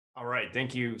All right,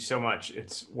 thank you so much.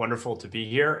 It's wonderful to be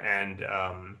here and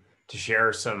to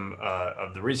share some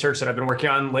of the research that I've been working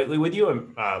on lately with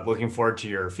you. I'm looking forward to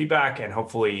your feedback and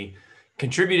hopefully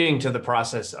contributing to the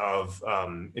process of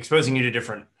exposing you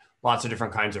to lots of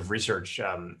different kinds of research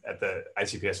at the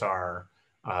ICPSR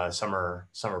summer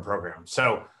program.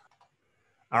 So,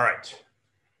 all right,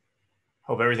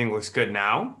 hope everything looks good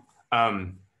now.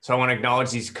 So I want to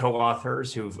acknowledge these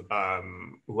co-authors who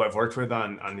I've worked with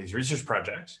on these research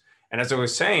projects. And as I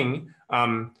was saying,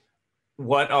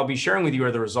 what I'll be sharing with you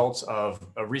are the results of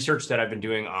a research that I've been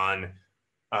doing on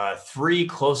three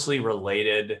closely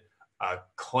related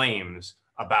claims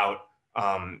about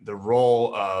the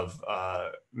role of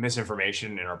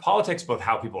misinformation in our politics, both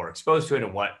how people are exposed to it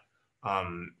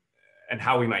and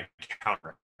how we might counter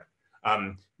it.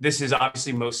 This is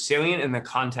obviously most salient in the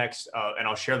context of, and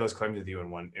I'll share those claims with you in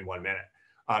one minute.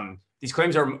 These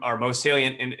claims are most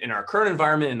salient in our current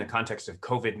environment in the context of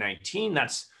COVID-19.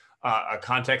 That's a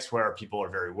context where people are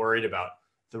very worried about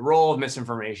the role of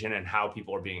misinformation and how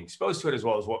people are being exposed to it, as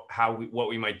well as what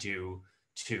we might do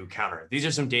to counter it. These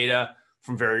are some data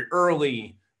from very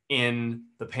early in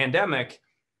the pandemic,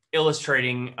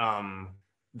 illustrating at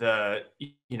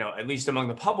least among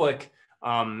the public,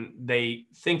 they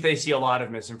think they see a lot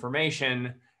of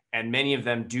misinformation, and many of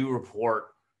them do report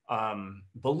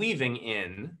believing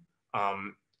in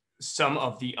some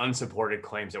of the unsupported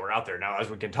claims that were out there. Now, as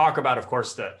we can talk about, of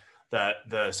course,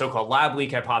 the so-called lab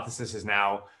leak hypothesis is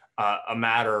now a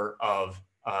matter of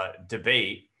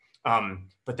debate,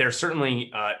 but there's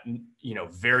certainly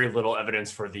very little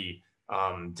evidence for the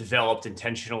developed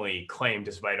intentionally claim,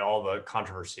 despite all the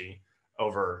controversy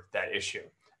over that issue.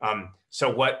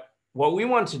 So what we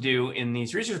want to do in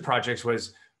these research projects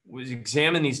was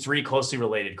examine these three closely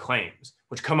related claims,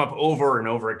 which come up over and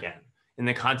over again in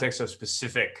the context of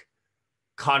specific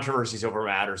controversies over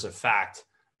matters of fact,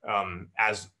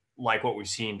 as like what we've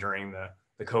seen during the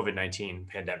COVID-19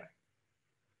 pandemic.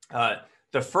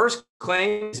 The first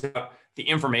claim is about the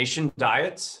information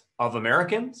diets of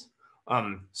Americans.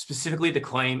 Specifically, the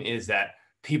claim is that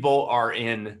people are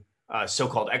in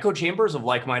so-called echo chambers of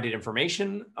like-minded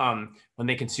information. When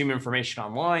they consume information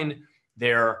online,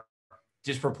 they're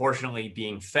disproportionately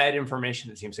being fed information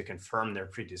that seems to confirm their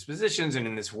predispositions. And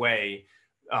in this way,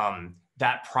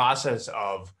 that process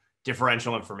of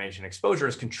differential information exposure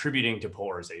is contributing to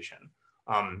polarization,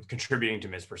 contributing to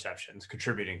misperceptions,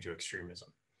 contributing to extremism.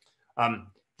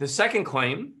 The second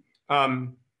claim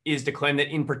is the claim that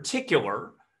in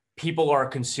particular, people are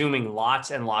consuming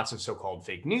lots and lots of so-called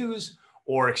fake news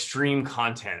or extreme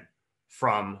content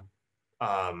from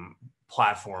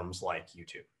platforms like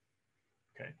YouTube.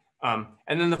 Okay,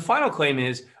 and then the final claim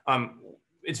is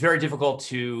it's very difficult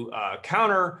to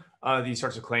counter these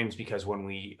sorts of claims because when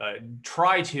we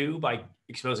try to, by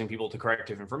exposing people to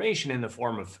corrective information in the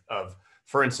form of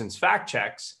for instance, fact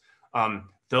checks,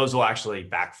 those will actually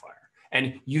backfire.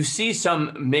 And you see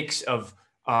some mix of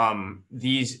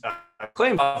these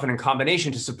claims often in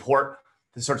combination to support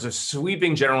the sorts of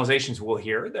sweeping generalizations we'll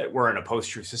hear that we're in a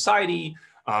post-truth society,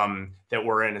 that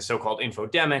we're in a so-called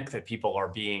infodemic, that people are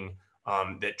being,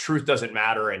 that truth doesn't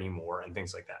matter anymore and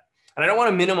things like that. And I don't want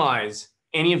to minimize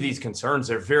any of these concerns.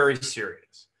 They're very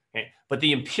serious. Okay? But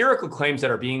the empirical claims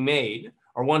that are being made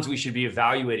are ones we should be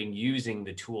evaluating using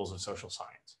the tools of social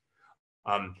science.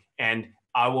 And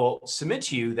I will submit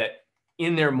to you that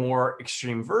in their more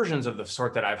extreme versions of the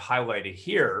sort that I've highlighted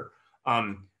here,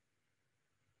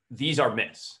 these are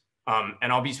myths.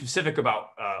 And I'll be specific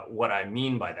about what I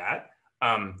mean by that.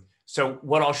 So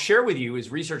what I'll share with you is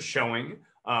research showing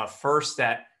first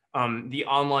that the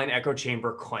online echo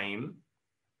chamber claim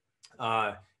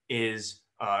is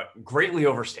greatly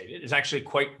overstated. It's actually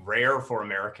quite rare for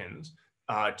Americans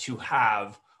to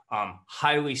have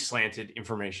highly slanted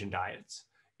information diets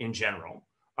in general.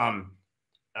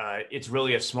 It's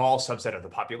really a small subset of the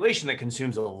population that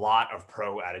consumes a lot of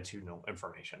pro-attitudinal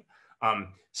information.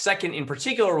 Second, in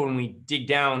particular, when we dig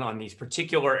down on these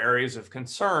particular areas of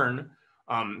concern,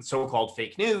 so-called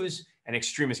fake news and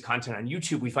extremist content on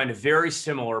YouTube, we find a very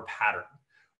similar pattern.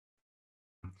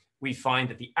 We find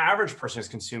that the average person is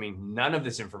consuming none of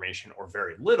this information or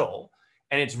very little,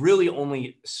 and it's really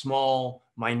only small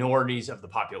minorities of the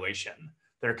population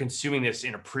that are consuming this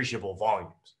in appreciable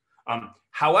volumes.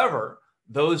 However,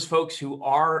 those folks who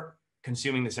are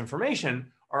consuming this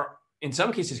information are, in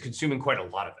some cases, consuming quite a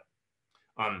lot of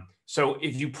it. So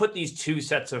if you put these two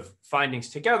sets of findings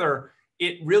together,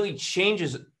 it really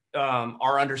changes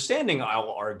our understanding,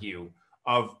 I'll argue,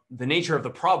 of the nature of the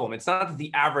problem. It's not that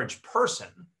the average person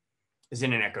is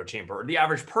in an echo chamber, or the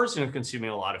average person is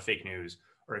consuming a lot of fake news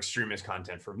or extremist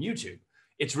content from YouTube.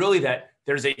 It's really that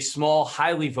there's a small,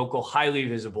 highly vocal, highly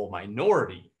visible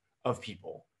minority of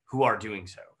people who are doing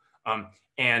so.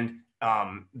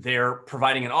 They're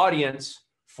providing an audience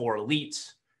for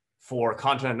elites, for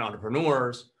content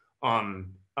entrepreneurs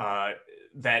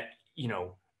that,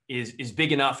 is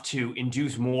big enough to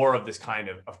induce more of this kind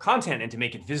of content and to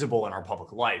make it visible in our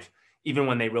public life, even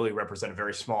when they really represent a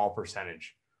very small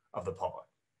percentage of the public.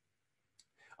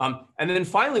 And then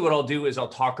finally, what I'll do is I'll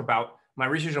talk about my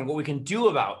research on what we can do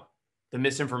about the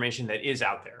misinformation that is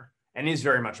out there and is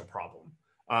very much a problem.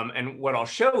 And what I'll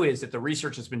show is that the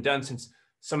research has been done since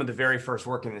some of the very first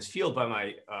work in this field by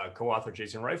my co-author,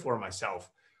 Jason Reifler, and myself.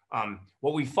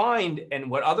 What we find and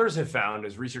what others have found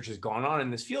as research has gone on in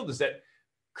this field is that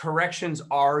corrections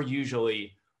are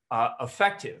usually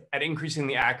effective at increasing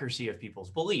the accuracy of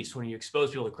people's beliefs. When you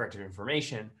expose people to corrective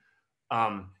information,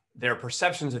 their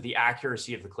perceptions of the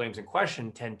accuracy of the claims in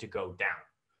question tend to go down.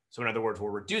 So in other words,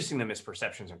 we're reducing the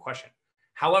misperceptions in question.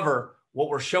 However, what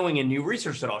we're showing in new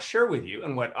research that I'll share with you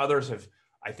and what others have,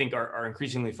 I think, are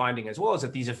increasingly finding as well is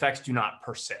that these effects do not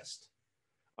persist.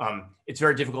 It's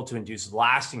very difficult to induce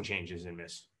lasting changes in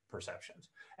misperceptions.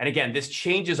 And again, this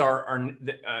changes our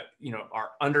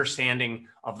understanding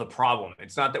of the problem.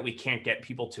 It's not that we can't get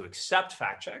people to accept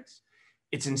fact checks.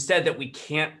 It's instead that we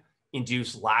can't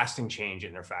induce lasting change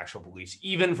in their factual beliefs,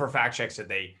 even for fact checks that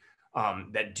they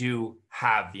that do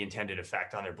have the intended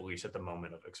effect on their beliefs at the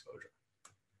moment of exposure.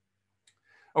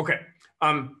 Okay,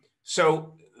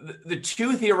 so the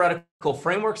two theoretical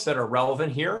frameworks that are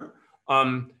relevant here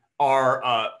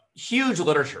are huge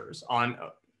literatures on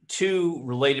two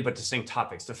related but distinct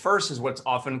topics. The first is what's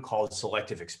often called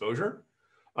selective exposure.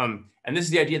 And this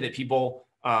is the idea that people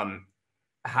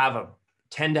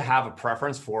tend to have a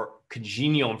preference for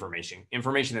congenial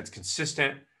information that's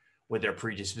consistent with their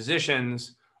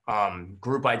predispositions,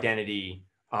 group identity,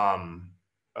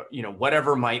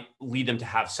 whatever might lead them to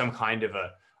have some kind of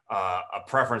a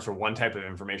preference for one type of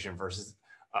information versus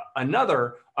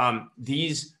another.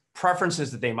 These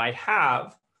preferences that they might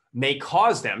have may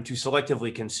cause them to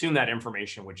selectively consume that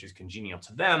information which is congenial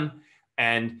to them,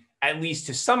 and at least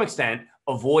to some extent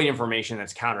avoid information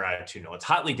that's counterattitudinal. It's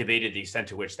hotly debated the extent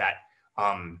to which that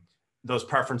those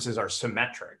preferences are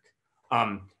symmetric,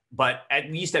 but at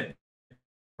least a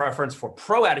preference for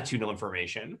pro-attitudinal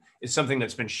information is something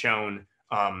that's been shown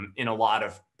in a lot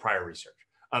of prior research.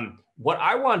 What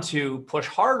I want to push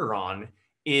harder on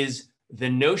is the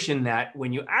notion that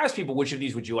when you ask people which of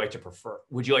these would you like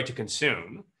to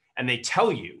consume, and they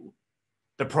tell you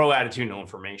the pro-attitudinal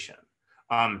information,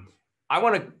 I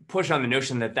want to push on the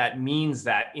notion that that means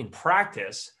that in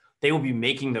practice, they will be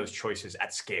making those choices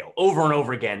at scale over and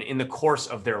over again in the course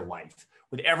of their life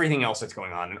with everything else that's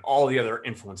going on and all the other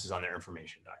influences on their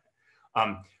information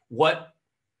diet. What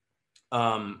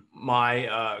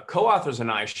my co-authors and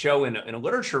I show in a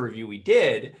literature review we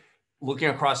did, looking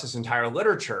across this entire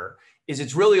literature, is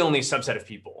it's really only a subset of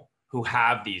people who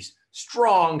have these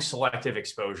strong selective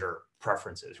exposure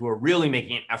preferences, who are really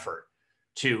making an effort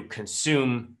to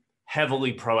consume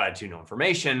heavily pro-attitudinal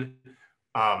information,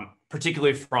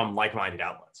 particularly from like-minded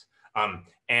outlets.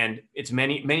 And it's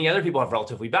many other people have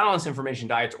relatively balanced information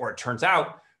diets, or it turns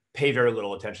out, pay very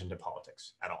little attention to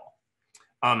politics at all.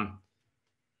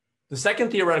 The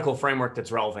second theoretical framework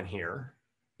that's relevant here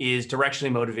is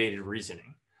directionally motivated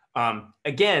reasoning.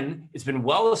 Again, it's been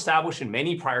well established in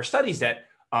many prior studies that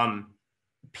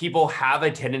people have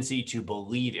a tendency to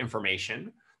believe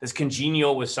information that's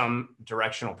congenial with some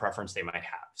directional preference they might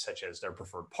have, such as their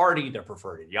preferred party, their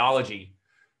preferred ideology,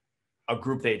 a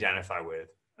group they identify with,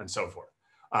 and so forth.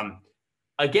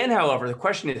 Again, however, the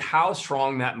question is how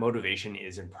strong that motivation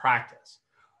is in practice.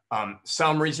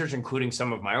 Some research, including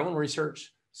some of my own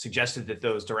research, suggested that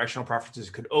those directional preferences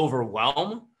could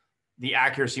overwhelm the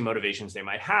accuracy motivations they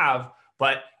might have,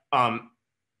 but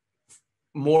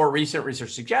more recent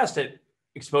research suggests that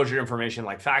exposure to information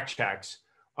like fact checks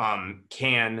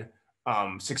can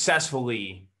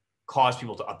successfully cause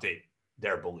people to update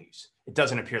their beliefs. It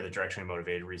doesn't appear that directionally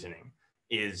motivated reasoning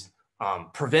is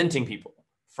preventing people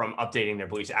from updating their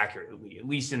beliefs accurately, at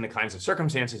least in the kinds of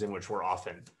circumstances in which we're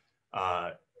often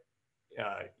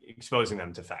exposing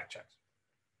them to fact checks.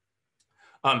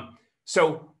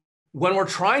 So when we're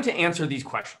trying to answer these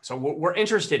questions, so what we're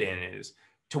interested in is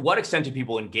to what extent do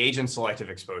people engage in selective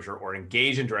exposure or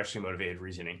engage in directionally motivated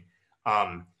reasoning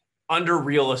under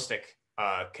realistic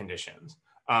conditions.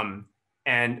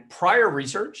 And prior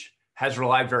research has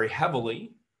relied very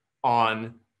heavily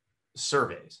on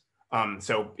surveys.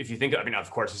 So if you think,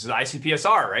 of course, this is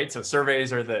ICPSR, right? So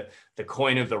surveys are the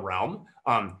coin of the realm.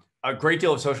 A great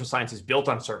deal of social science is built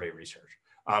on survey research.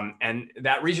 And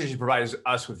that research provides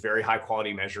us with very high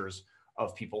quality measures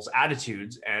of people's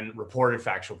attitudes and reported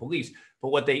factual beliefs. But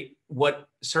what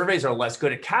surveys are less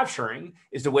good at capturing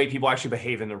is the way people actually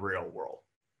behave in the real world,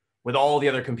 with all the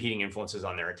other competing influences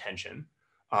on their attention,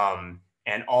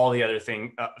 and all the other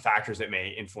factors that may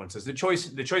influence the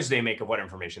choices they make of what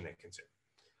information they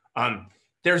consume.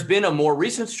 There's been a more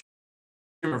recent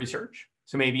stream of research,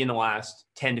 so maybe in the last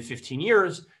 10 to 15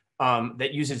 years,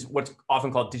 that uses what's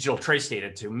often called digital trace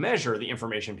data to measure the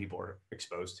information people are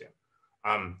exposed to.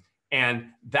 And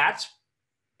that's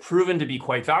proven to be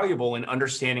quite valuable in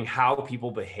understanding how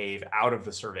people behave out of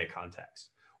the survey context,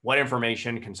 what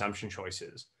information consumption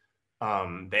choices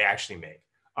they actually make,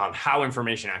 how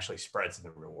information actually spreads in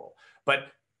the real world. But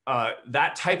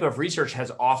that type of research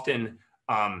has often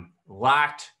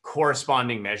lacked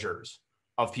corresponding measures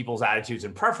of people's attitudes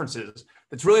and preferences.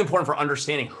 That's really important for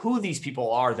understanding who these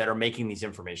people are that are making these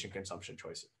information consumption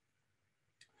choices.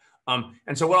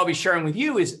 And so what I'll be sharing with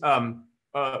you is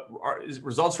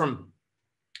results from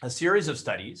a series of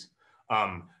studies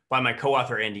by my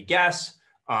co-author, Andy Guess,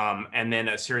 and then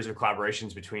a series of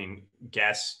collaborations between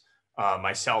Guess,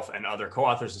 myself, and other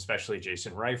co-authors, especially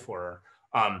Jason Reifler,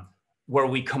 where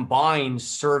we combine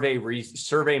survey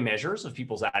measures of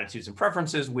people's attitudes and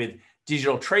preferences with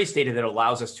digital trace data that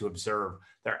allows us to observe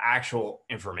their actual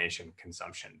information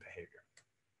consumption behavior.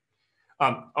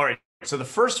 All right, so the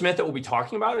first myth that we'll be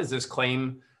talking about is this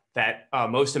claim that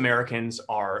most Americans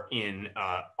are in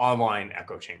online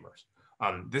echo chambers.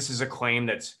 This is a claim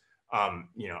that's,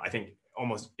 I think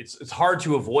it's hard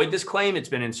to avoid this claim. It's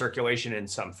been in circulation in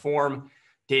some form,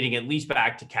 dating at least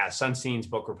back to Cass Sunstein's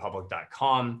book,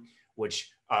 Republic.com,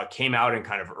 which came out in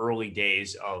kind of early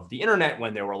days of the internet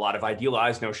when there were a lot of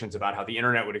idealized notions about how the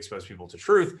internet would expose people to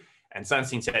truth. And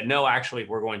Sunstein said, no, actually,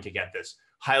 we're going to get this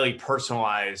highly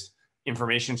personalized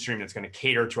information stream that's going to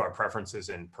cater to our preferences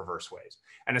in perverse ways.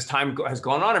 And as time has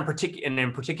gone on, and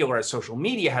in particular, as social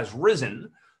media has risen,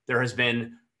 there has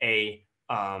been a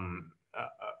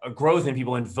growth in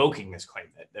people invoking this claim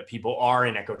that people are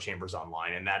in echo chambers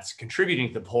online, and that's contributing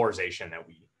to the polarization that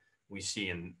we see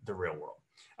in the real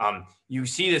world. You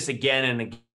see this again and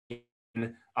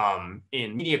again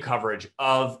in media coverage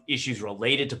of issues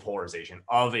related to polarization,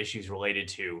 of issues related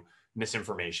to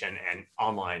misinformation and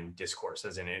online discourse,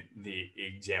 as in the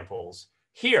examples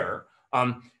here.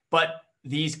 But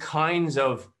these kinds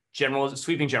of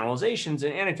sweeping generalizations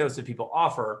and anecdotes that people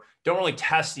offer don't really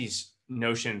test these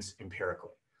notions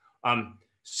empirically.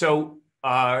 So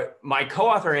my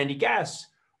co-author, Andy Guess,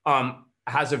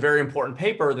 has a very important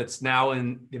paper that's now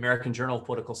in the American Journal of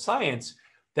Political Science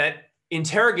that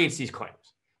interrogates these claims.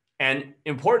 And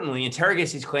importantly,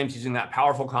 interrogates these claims using that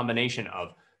powerful combination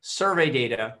of survey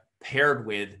data paired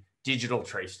with digital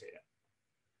trace data.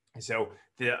 And so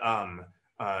the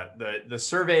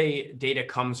survey data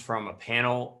comes from a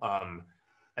panel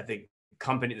at the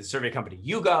survey company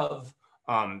YouGov,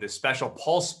 the special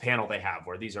pulse panel they have,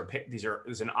 where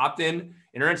there's an opt-in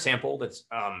internet sample that's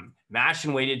matched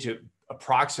and weighted to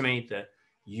approximate the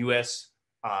U.S.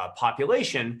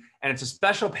 Population, and it's a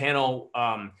special panel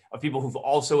of people who've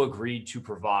also agreed to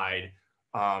provide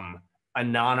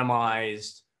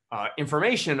anonymized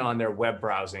information on their web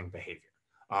browsing behavior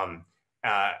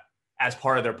as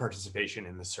part of their participation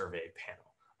in the survey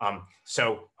panel.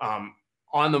 So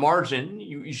on the margin,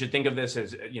 you should think of this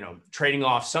as trading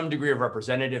off some degree of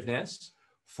representativeness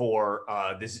for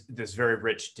this very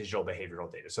rich digital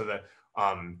behavioral data. So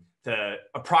the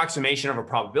approximation of a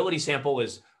probability sample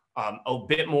is a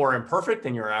bit more imperfect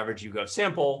than your average YouGov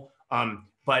sample,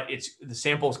 but the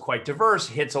sample is quite diverse,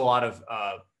 hits a lot of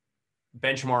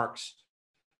benchmarks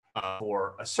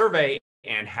for a survey,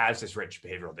 and has this rich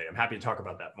behavioral data. I'm happy to talk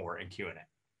about that more in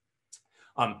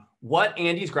Q&A. What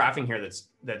Andy's graphing here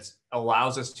that's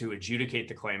allows us to adjudicate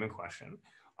the claim in question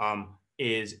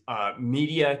is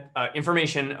media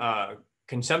information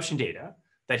consumption data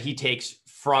that he takes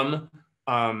from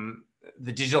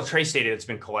the digital trace data that's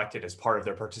been collected as part of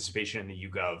their participation in the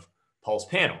YouGov Pulse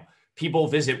panel. People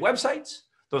visit websites.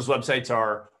 Those websites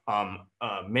are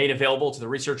made available to the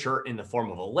researcher in the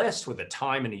form of a list with a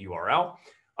time and a URL.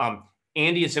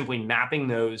 Andy is simply mapping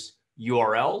those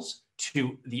URLs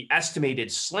to the estimated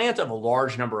slant of a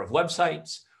large number of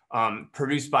websites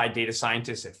produced by data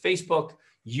scientists at Facebook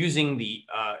using the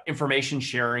information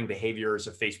sharing behaviors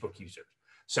of Facebook users.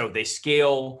 So they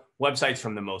scale websites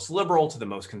from the most liberal to the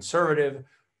most conservative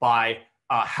by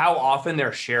how often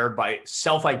they're shared by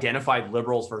self-identified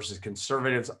liberals versus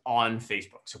conservatives on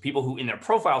Facebook. So people who in their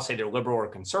profile say they're liberal or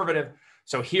conservative.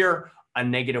 So here, a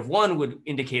 -1 would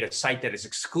indicate a site that is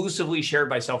exclusively shared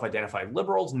by self-identified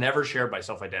liberals, never shared by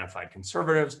self-identified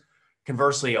conservatives.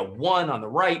 Conversely, a 1 on the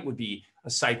right would be a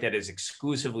site that is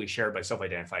exclusively shared by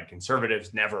self-identified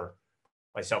conservatives, never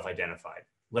by self-identified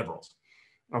liberals.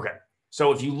 Okay,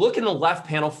 so if you look in the left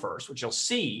panel first, what you'll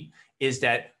see is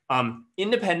that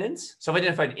independents,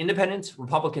 self-identified independents,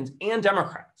 Republicans, and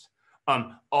Democrats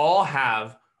all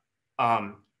have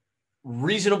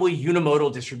reasonably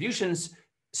unimodal distributions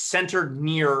centered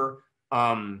near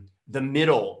the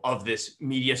middle of this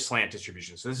media slant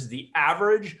distribution. So this is the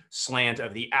average slant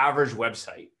of the average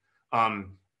website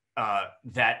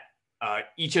that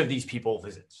each of these people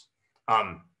visits.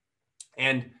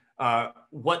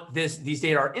 What these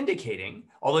data are indicating,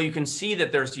 although you can see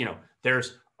that there's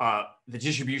the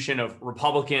distribution of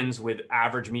Republicans with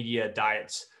average media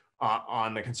diets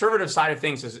on the conservative side of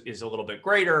things is a little bit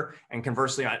greater, and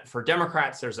conversely for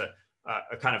Democrats there's a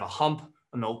kind of a hump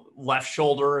on the left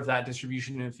shoulder of that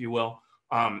distribution, if you will,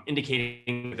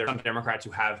 indicating that there's some Democrats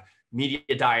who have media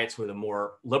diets with a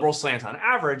more liberal slant on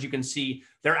average. You can see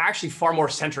they're actually far more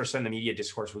centrist than the media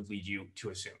discourse would lead you to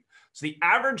assume. So the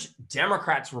average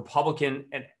Democrat's Republican,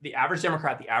 and the average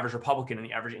Democrat, the average Republican, and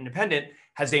the average independent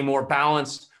has a more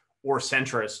balanced or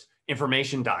centrist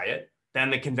information diet than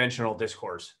the conventional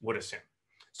discourse would assume.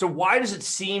 So why does it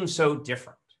seem so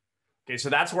different? Okay, so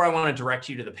that's where I want to direct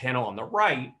you to the panel on the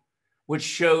right, which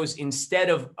shows instead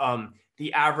of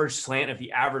the average slant of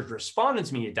the average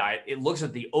respondent's media diet, it looks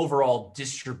at the overall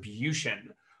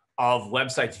distribution of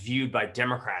websites viewed by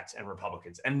Democrats and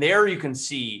Republicans. And there you can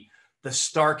see the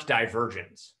stark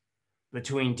divergence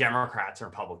between Democrats and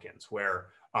Republicans, where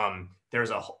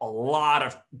there's a lot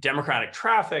of Democratic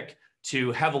traffic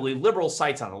to heavily liberal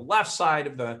sites on the left side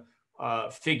of the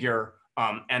figure,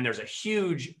 and there's a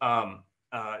huge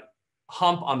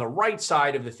hump on the right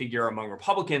side of the figure among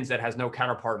Republicans that has no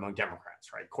counterpart among Democrats,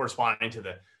 right? Corresponding to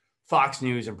the Fox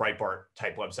News and Breitbart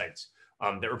type websites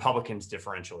that Republicans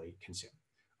differentially consume.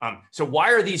 So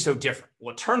why are these so different?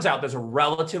 Well, it turns out there's a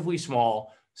relatively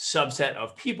small subset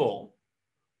of people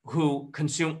who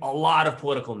consume a lot of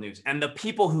political news. And the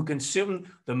people who consume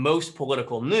the most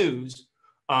political news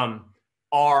have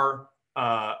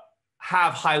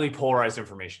highly polarized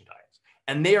information diets.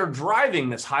 And they are driving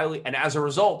this and as a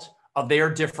result of their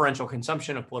differential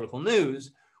consumption of political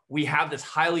news, we have this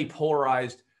highly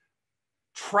polarized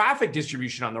traffic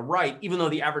distribution on the right, even though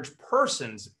the average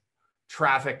person's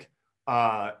traffic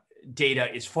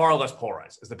data is far less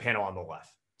polarized, as the panel on the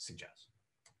left suggests.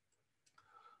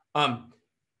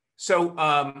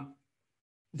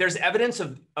 There's evidence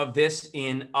of this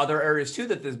in other areas too,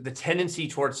 that the tendency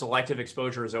towards selective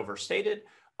exposure is overstated.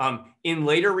 In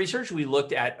later research, we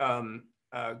looked at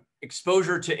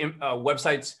exposure to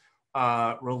websites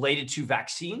related to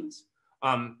vaccines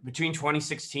between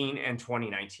 2016 and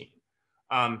 2019.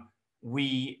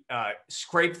 We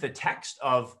scraped the text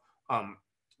of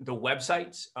the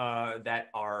websites that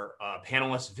our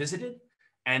panelists visited,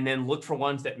 and then looked for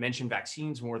ones that mentioned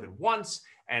vaccines more than once.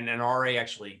 And an RA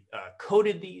actually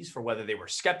coded these for whether they were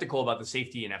skeptical about the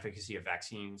safety and efficacy of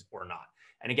vaccines or not.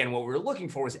 And again, what we were looking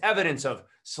for was evidence of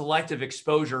selective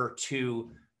exposure to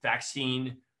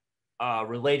vaccine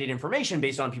related information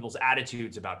based on people's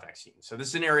attitudes about vaccines. So this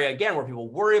is an area, again, where people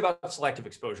worry about selective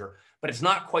exposure, but it's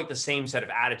not quite the same set of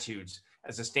attitudes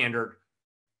as the standard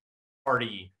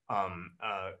party,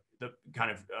 the kind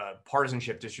of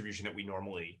partisanship distribution that we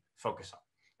normally focus on.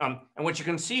 And what you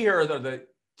can see here are the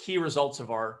key results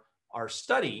of our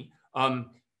study.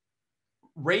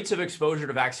 Rates of exposure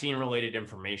to vaccine-related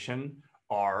information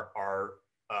are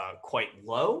quite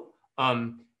low.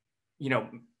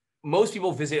 Most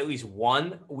people visit at least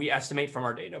one. We estimate from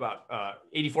our data about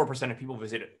 84% of people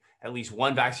visit at least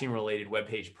one vaccine-related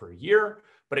webpage per year.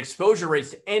 But exposure rates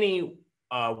to any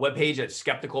webpage that's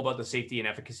skeptical about the safety and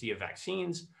efficacy of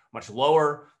vaccines, much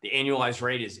lower. The annualized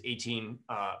rate is 18%.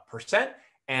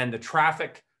 And the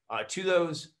traffic to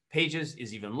those pages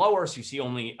is even lower. So you see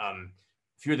only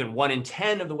fewer than 1 in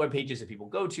 10 of the web pages that people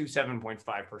go to,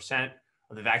 7.5%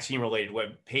 of the vaccine-related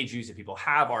web page views that people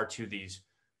have are to these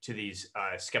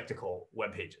skeptical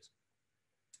web pages.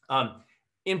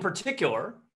 In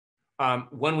particular,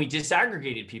 when we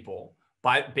disaggregated people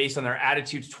based on their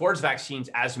attitudes towards vaccines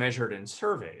as measured in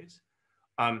surveys,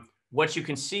 what you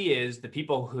can see is the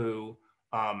people who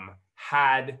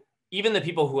had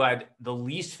the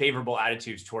least favorable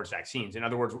attitudes towards vaccines. In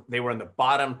other words, they were in the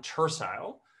bottom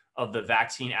tercile of the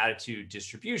vaccine attitude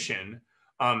distribution,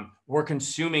 were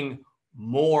consuming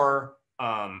more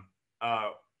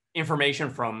information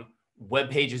from web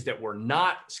pages that were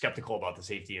not skeptical about the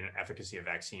safety and efficacy of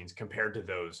vaccines compared to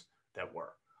those that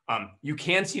were. You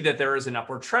can see that there is an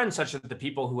upward trend such that the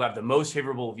people who have the most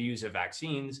favorable views of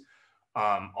vaccines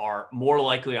are more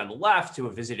likely on the left to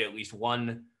have visited at least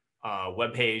one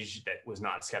webpage that was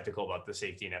not skeptical about the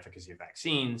safety and efficacy of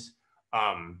vaccines.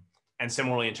 And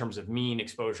similarly, in terms of mean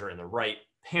exposure in the right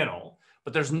panel,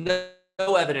 but there's no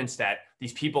evidence that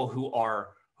these people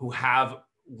who have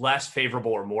less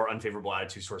favorable or more unfavorable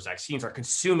attitudes towards vaccines are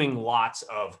consuming lots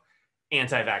of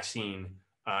anti-vaccine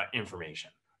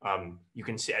information. You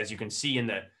can see, as you can see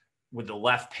with the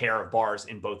left pair of bars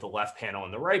in both the left panel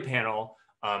and the right panel,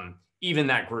 even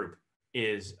that group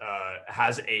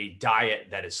has a diet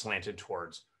that is slanted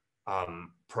towards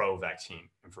pro-vaccine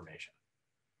information.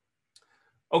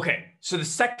 Okay, so the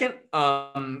second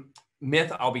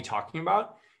myth I'll be talking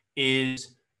about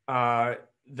is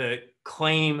the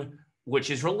claim, which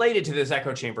is related to this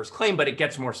echo chambers claim, but it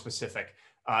gets more specific,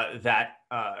 that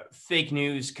fake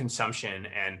news consumption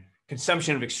and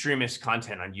consumption of extremist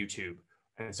content on YouTube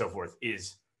and so forth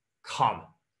is common.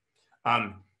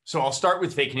 So I'll start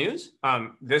with fake news.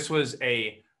 There was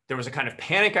a kind of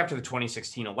panic after the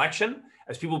 2016 election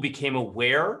as people became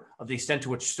aware of the extent to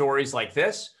which stories like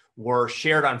this were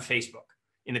shared on Facebook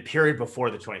in the period before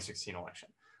the 2016 election.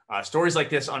 Stories like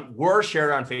this were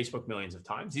shared on Facebook millions of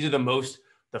times. These are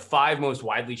the 5 most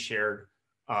widely shared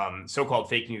so-called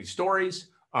fake news stories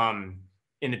from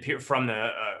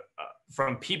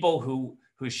people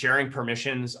whose sharing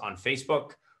permissions on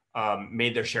Facebook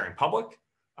made their sharing public,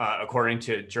 according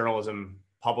to journalism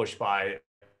published by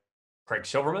Craig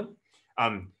Silverman.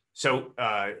 So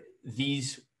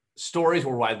these stories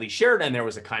were widely shared, and there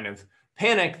was a kind of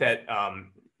panic that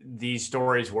these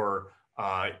stories were,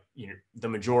 the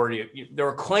majority. There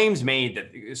were claims made,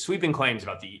 that sweeping claims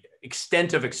about the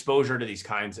extent of exposure to these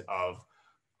kinds of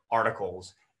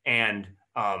articles, and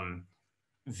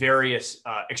various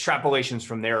extrapolations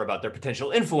from there about their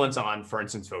potential influence on, for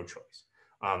instance, vote choice.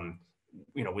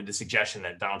 With the suggestion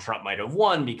that Donald Trump might have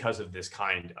won because of this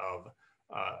kind of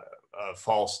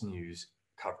false news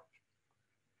coverage.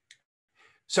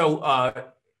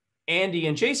 So Andy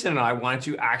and Jason and I wanted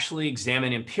to actually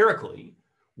examine empirically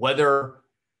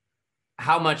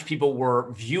how much people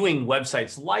were viewing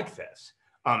websites like this.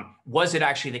 Was it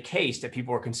actually the case that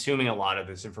people were consuming a lot of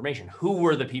this information? Who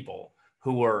were the people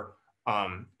who were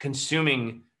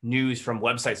consuming news from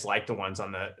websites like the ones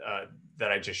on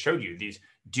that I just showed you, these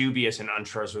dubious and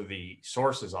untrustworthy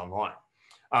sources online?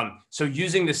 So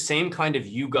using the same kind of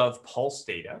YouGov pulse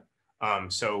data,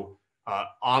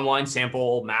 online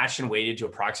sample matched and weighted to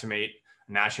approximate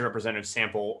a nationally representative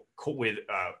sample with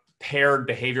paired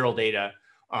behavioral data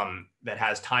that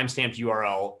has timestamped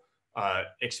URL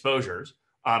exposures,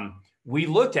 we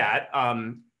looked at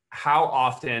how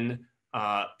often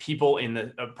people in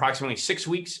the approximately 6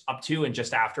 weeks up to and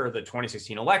just after the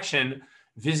 2016 election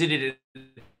visited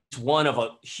one of a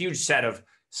huge set of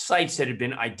sites that had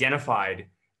been identified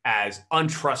as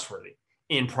untrustworthy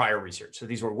in prior research. So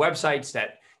these were websites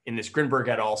that in this Grinberg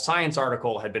et al. Science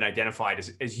article had been identified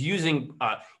as using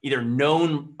either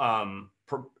known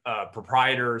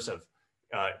proprietors of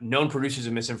known producers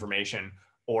of misinformation,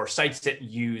 or sites that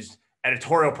used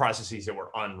editorial processes that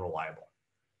were unreliable.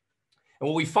 And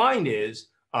what we find is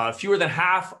fewer than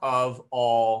half of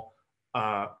all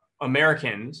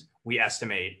Americans, we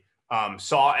estimate,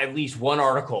 saw at least one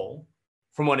article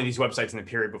from one of these websites in the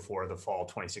period before the fall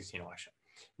 2016 election.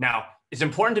 Now, it's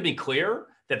important to be clear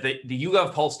that the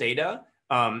YouGov Pulse data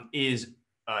is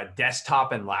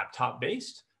desktop and laptop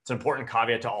based. It's an important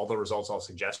caveat to all the results I'll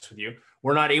suggest with you.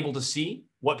 We're not able to see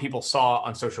what people saw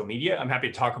on social media. I'm happy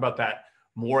to talk about that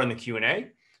more in the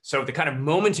Q&A. So the kind of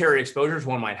momentary exposures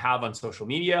one might have on social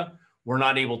media, we're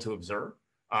not able to observe.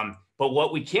 But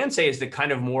what we can say is the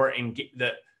kind of more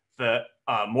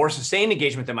more sustained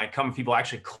engagement that might come if people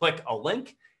actually click a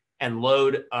link and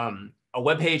load a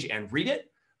web page and read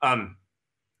it.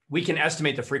 We can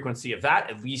estimate the frequency of that,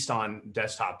 at least on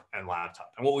desktop and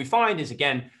laptop. And what we find is,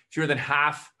 again, fewer than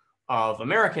half of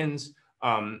Americans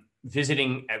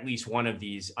visiting at least one of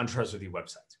these untrustworthy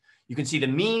websites. You can see the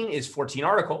mean is 14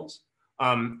 articles,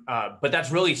 but that's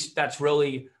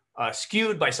really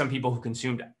skewed by some people who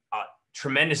consumed a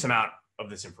tremendous amount of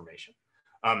this information.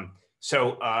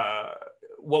 So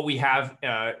what we have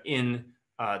in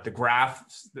the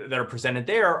graphs that are presented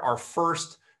there are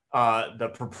first the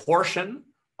proportion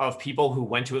of people who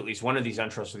went to at least one of these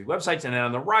untrustworthy websites, and then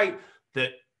on the right, the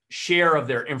share of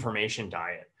their information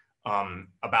diet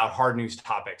about hard news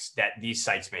topics that these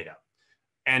sites made up.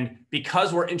 And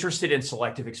because we're interested in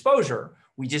selective exposure,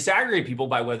 we disaggregate people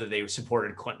by whether they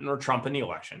supported Clinton or Trump in the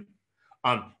election.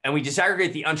 And we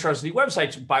disaggregate the untrustworthy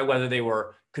websites by whether they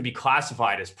could be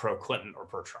classified as pro-Clinton or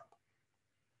pro-Trump.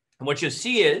 And what you'll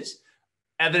see is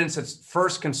evidence that's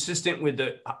first consistent with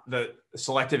the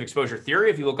selective exposure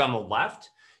theory. If you look on the left,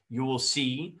 you will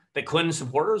see that Clinton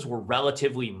supporters were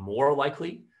relatively more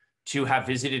likely to have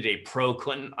visited a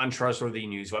pro-Clinton untrustworthy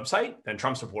news website than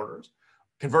Trump supporters.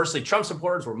 Conversely, Trump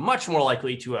supporters were much more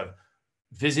likely to have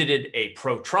visited a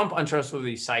pro-Trump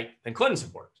untrustworthy site than Clinton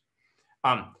supporters.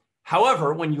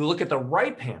 However, when you look at the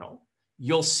right panel,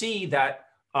 you'll see that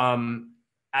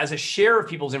as a share of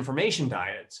people's information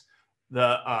diets,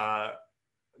 the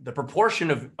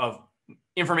proportion of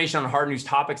information on hard news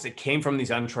topics that came from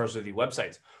these untrustworthy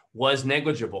websites was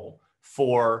negligible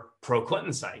for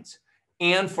pro-Clinton sites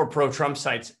and for pro-Trump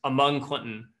sites among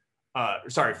Clinton,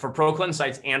 for pro-Clinton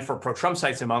sites and for pro-Trump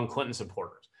sites among Clinton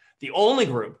supporters. The only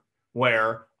group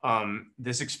where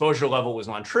this exposure level was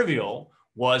non-trivial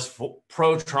was for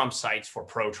pro-Trump sites for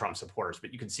pro-Trump supporters.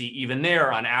 But you can see even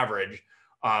there, on average,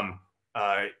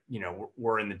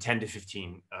 we're in the 10 to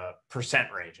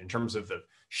 15% range in terms of the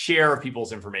share of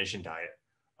people's information diet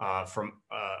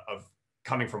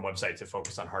coming from websites that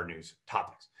focus on hard news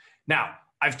topics. Now,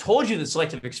 I've told you that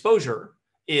selective exposure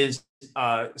is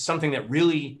something that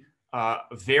really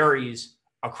varies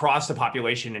across the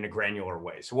population in a granular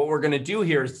way. So what we're going to do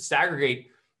here is disaggregate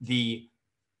the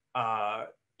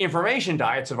information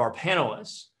diets of our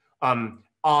panelists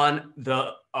on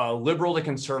the liberal to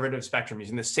conservative spectrum,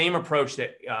 using the same approach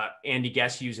that Andy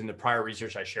Guest used in the prior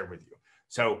research I shared with you.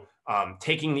 So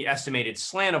taking the estimated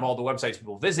slant of all the websites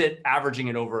people visit, averaging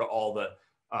it over all the,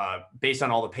 based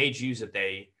on all the page views that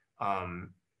they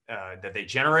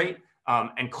generate,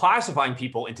 and classifying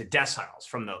people into deciles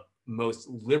from the most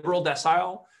liberal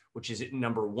decile, which is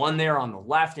number 1 there on the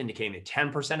left, indicating the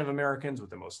 10% of Americans with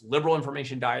the most liberal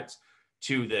information diets,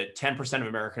 to the 10% of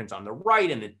Americans on the right,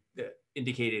 and the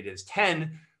indicated as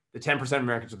 10, the 10% of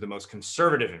Americans with the most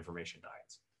conservative information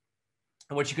diets.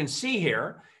 And what you can see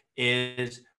here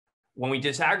is when we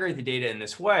disaggregate the data in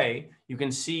this way, you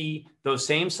can see those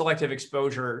same selective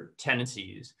exposure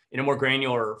tendencies in a more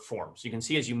granular form. So you can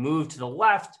see as you move to the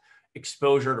left,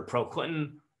 exposure to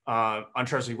pro-Clinton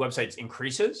untrustworthy websites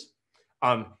increases.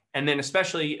 And then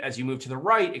especially as you move to the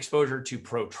right, exposure to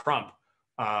pro-Trump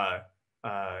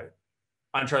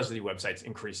untrustworthy websites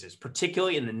increases,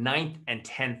 particularly in the 9th and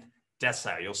 10th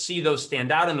decile. You'll see those stand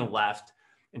out in the left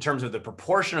in terms of the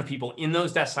proportion of people in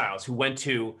those deciles who went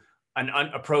to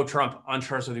a pro-Trump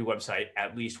untrustworthy website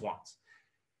at least once.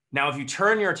 Now, if you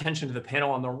turn your attention to the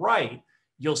panel on the right,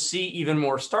 you'll see even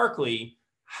more starkly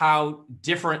how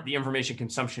different the information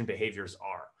consumption behaviors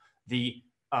are. The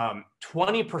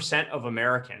 20% of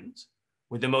Americans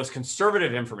with the most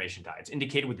conservative information diets,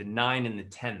 indicated with the 9 and the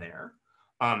 10 there,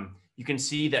 you can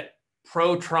see that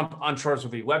pro-Trump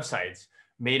untrustworthy websites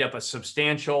made up a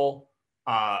substantial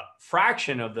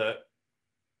fraction of the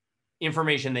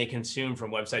information they consume from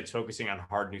websites focusing on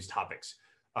hard news topics,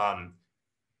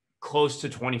 close to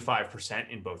 25%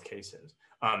 in both cases.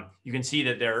 You can see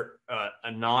that there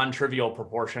a non-trivial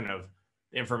proportion of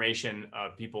information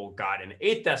people got in the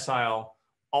 8th decile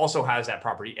also has that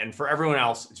property. And for everyone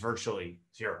else, it's virtually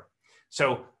 0.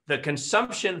 So the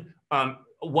consumption,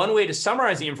 one way to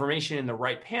summarize the information in the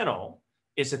right panel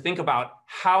is to think about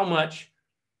how much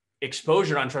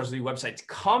exposure to untrustworthy websites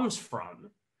comes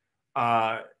from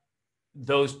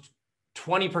those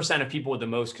 20% of people with the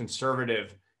most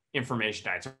conservative information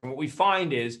diets. And what we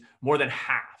find is more than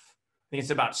half, I think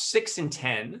it's about 6 in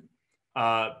 10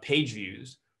 page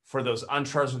views for those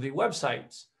untrustworthy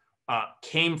websites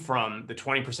came from the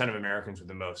 20% of Americans with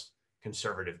the most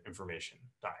conservative information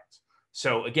diets.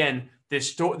 So again,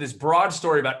 this broad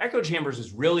story about echo chambers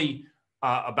is really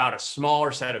about a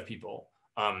smaller set of people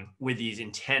with these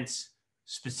intense,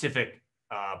 specific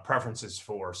preferences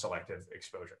for selective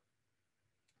exposure.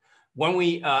 When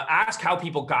we ask how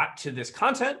people got to this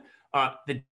content,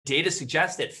 the data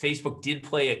suggests that Facebook did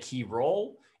play a key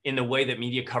role in the way that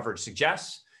media coverage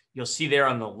suggests. You'll see there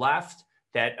on the left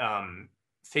that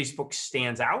Facebook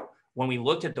stands out. When we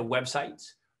looked at the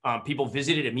websites, people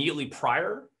visited immediately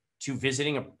prior to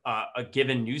visiting a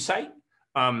given news site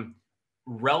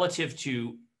relative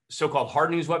to so-called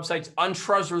hard news websites.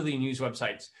 Untrustworthy news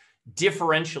websites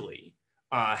differentially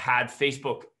had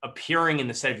Facebook appearing in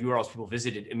the set of URLs people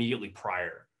visited immediately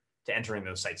prior to entering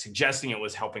those sites, suggesting it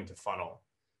was helping to funnel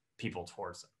people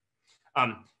towards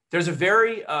them. There's a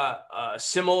very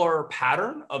similar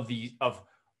pattern of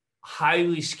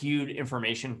highly skewed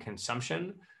information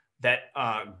consumption that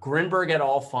Grinberg et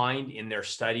al. Find in their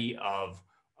study of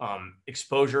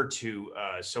exposure to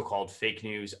so-called fake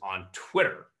news on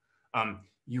Twitter.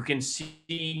 You can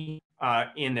see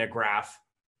in their graph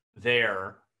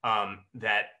there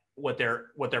that what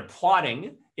they're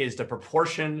plotting is the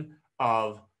proportion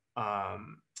of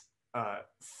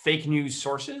fake news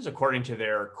sources according to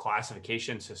their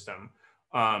classification system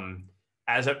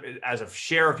as a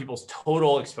share of people's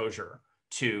total exposure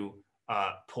to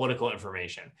political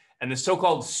information. And the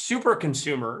so-called super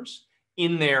consumers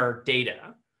in their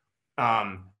data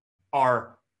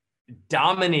are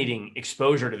dominating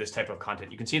exposure to this type of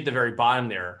content. You can see at the very bottom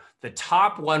there, the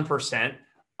top 1%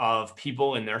 of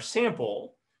people in their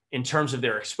sample, in terms of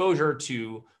their exposure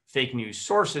to fake news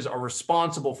sources, are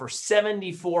responsible for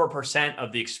 74%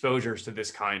 of the exposures to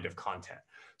this kind of content.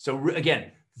 So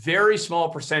again, very small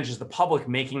percentages of the public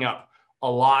making up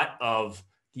a lot of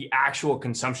the actual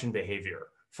consumption behavior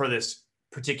for this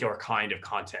particular kind of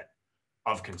content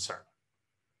of concern.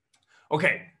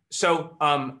 Okay, so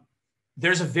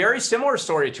there's a very similar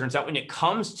story, it turns out, when it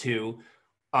comes to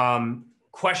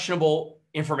questionable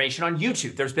information on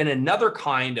YouTube. There's been another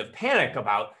kind of panic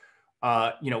about,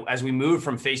 as we move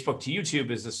from Facebook to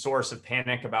YouTube as the source of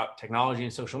panic about technology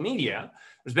and social media,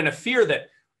 there's been a fear that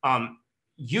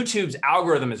YouTube's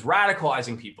algorithm is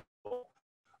radicalizing people,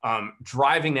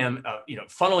 driving them,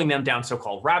 funneling them down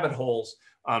so-called rabbit holes.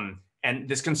 And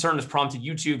this concern has prompted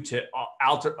YouTube to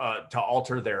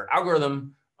alter their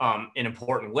algorithm in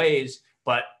important ways.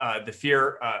 But the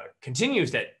fear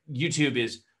continues that YouTube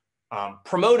is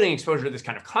promoting exposure to this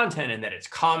kind of content and that it's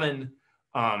common.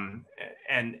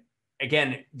 And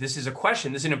again, this is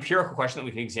an empirical question that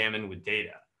we can examine with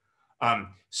data.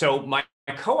 So my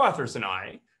co-authors and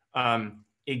I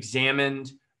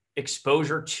examined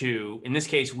exposure to, in this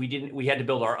case, we had to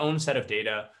build our own set of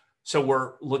data. So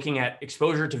we're looking at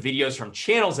exposure to videos from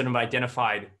channels that have been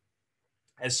identified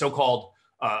as so-called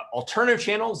alternative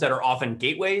channels that are often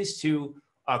gateways to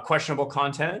questionable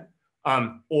content,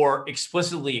 or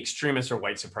explicitly extremist or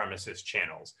white supremacist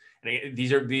channels. And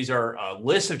these are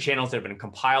lists of channels that have been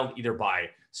compiled either by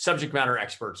subject matter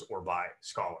experts or by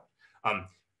scholars.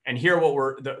 And here,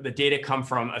 the data come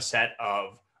from a set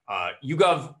of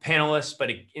YouGov panelists,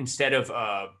 but instead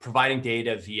of providing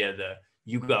data via the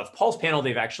YouGov Pulse panel,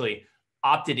 they've actually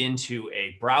opted into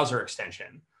a browser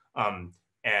extension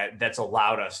that's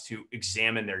allowed us to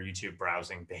examine their YouTube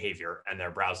browsing behavior and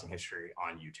their browsing history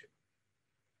on YouTube.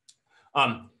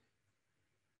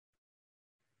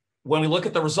 When we look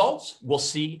at the results,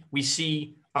 we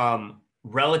see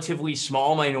relatively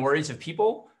small minorities of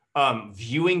people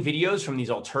viewing videos from these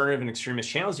alternative and extremist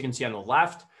channels. You can see on the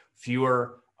left,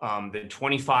 fewer than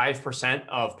 25%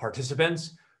 of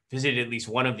participants visited at least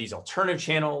one of these alternative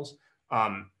channels.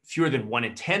 Fewer than 1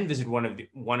 in 10 visit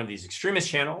one of these extremist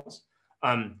channels.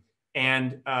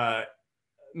 And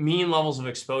mean levels of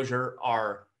exposure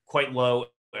are quite low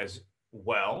as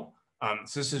well.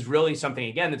 So this is really something,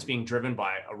 again, that's being driven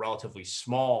by a relatively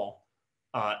small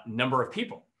number of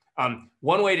people.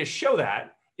 One way to show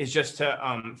that is just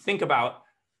to think about,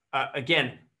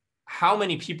 again, how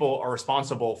many people are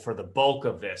responsible for the bulk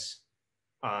of this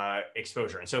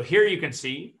exposure. And so here you can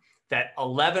see that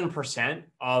 11%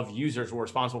 of users were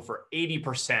responsible for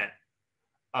 80%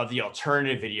 of the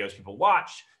alternative videos people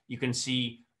watch. You can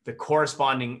see the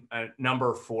corresponding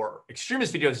number for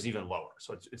extremist videos is even lower.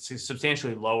 So it's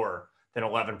substantially lower than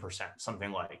 11%,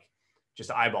 something like, just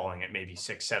eyeballing it, maybe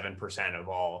 6-7% of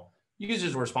all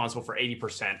users were responsible for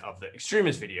 80% of the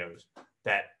extremist videos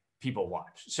that people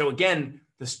watch. So again,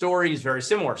 the story is very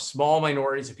similar. Small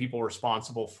minorities of people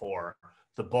responsible for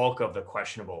the bulk of the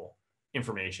questionable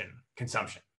information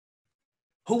consumption.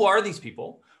 Who are these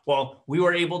people? Well, we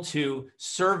were able to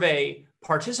survey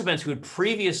participants who had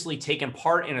previously taken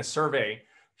part in a survey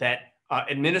that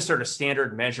administered a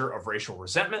standard measure of racial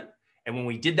resentment. And when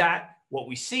we did that, what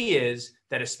we see is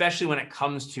that, especially when it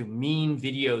comes to mean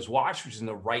videos watched, which is in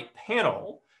the right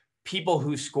panel, people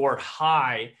who scored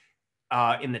high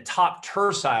in the top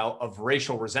tercile of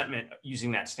racial resentment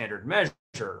using that standard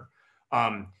measure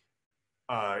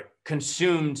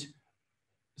consumed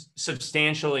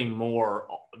substantially more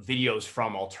videos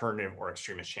from alternative or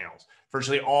extremist channels.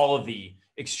 Virtually all of the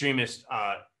extremist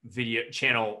video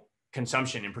channel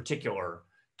consumption in particular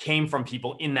came from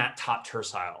people in that top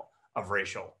tercile of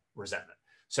racial resentment.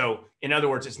 So in other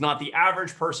words, it's not the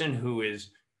average person who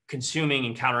is consuming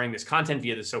and countering this content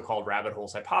via the so-called rabbit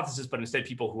holes hypothesis, but instead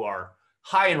people who are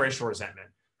high in racial resentment,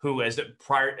 who, as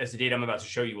the data I'm about to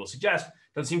show you will suggest,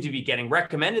 don't seem to be getting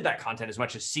recommended that content as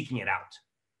much as seeking it out.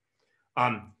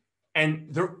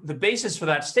 And the basis for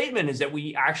that statement is that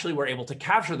we actually were able to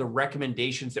capture the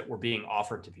recommendations that were being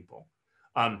offered to people.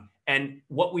 And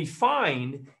what we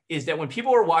find is that when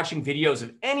people are watching videos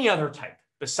of any other type,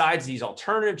 besides these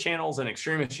alternative channels and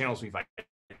extremist channels we've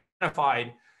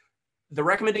identified, the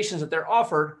recommendations that they're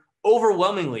offered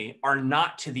overwhelmingly are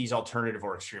not to these alternative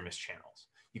or extremist channels.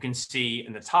 You can see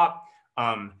in the top,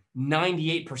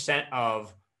 98%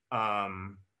 of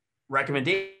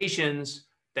recommendations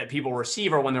that people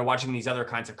receive are when they're watching these other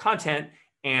kinds of content.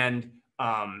 And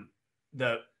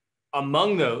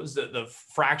among those, the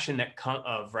fraction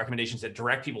of recommendations that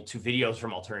direct people to videos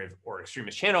from alternative or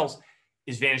extremist channels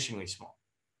is vanishingly small.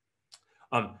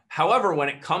 However, when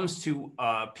it comes to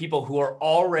people who are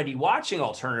already watching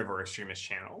alternative or extremist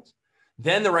channels,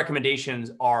 then the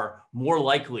recommendations are more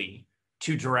likely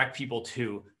to direct people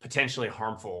to potentially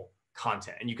harmful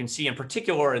content. And you can see in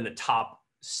particular in the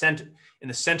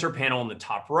center panel in the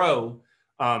top row,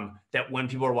 that when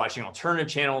people are watching alternative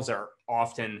channels, they're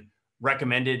often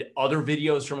recommended other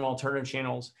videos from alternative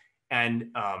channels. And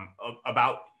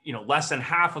about less than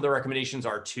half of the recommendations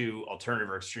are to alternative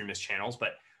or extremist channels,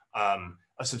 but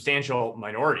a substantial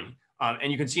minority.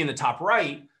 And you can see in the top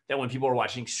right that when people are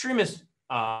watching extremist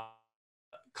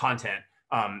content,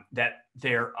 that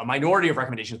they're a minority of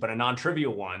recommendations, but a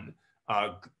non-trivial one,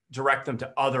 direct them to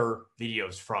other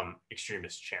videos from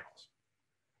extremist channels.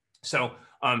 So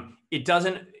it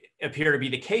doesn't appear to be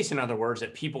the case, in other words,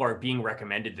 that people are being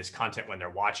recommended this content when they're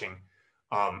watching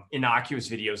innocuous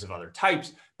videos of other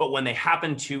types, but when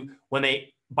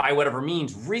they, by whatever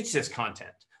means, reach this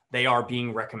content, they are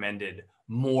being recommended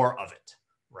more of it,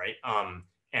 right?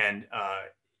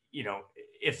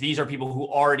 If these are people who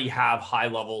already have high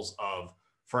levels of,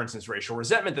 for instance, racial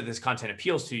resentment that this content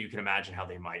appeals to, you can imagine how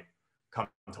they might come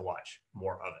to watch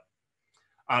more of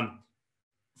it.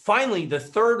 Finally, the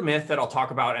third myth that I'll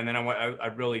talk about, and then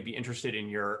I'd really be interested in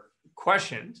your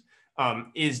questions,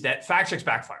 is that fact checks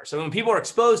backfire. So when people are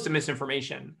exposed to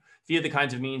misinformation via the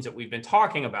kinds of means that we've been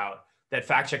talking about, that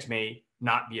fact checks may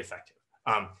not be effective.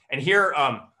 And here,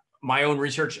 my own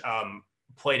research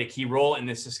played a key role in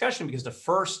this discussion, because the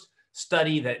first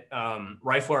study that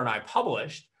Reifler and I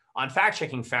published on fact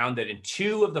checking found that in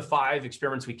 2 of the 5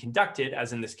 experiments we conducted,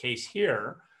 as in this case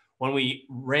here, when we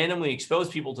randomly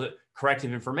exposed people to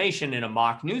corrective information in a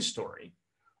mock news story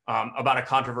about a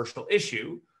controversial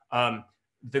issue,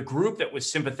 the group that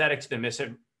was sympathetic to the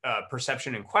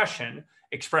misperception in question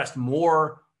expressed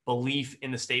more belief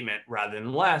in the statement rather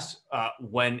than less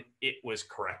when it was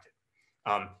corrected.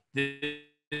 The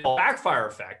backfire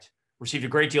effect received a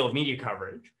great deal of media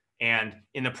coverage, and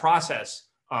in the process,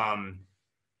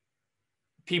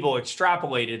 people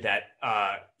extrapolated that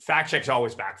fact checks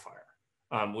always backfire,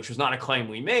 which was not a claim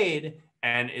we made,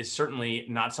 and is certainly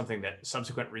not something that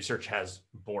subsequent research has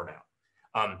borne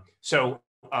out.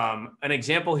 An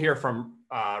example here from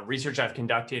research I've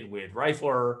conducted with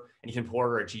Reifler and Ethan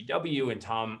Porter at GW and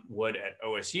Tom Wood at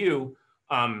OSU,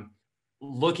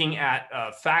 looking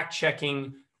at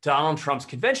fact-checking Donald Trump's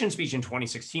convention speech in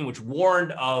 2016, which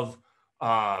warned of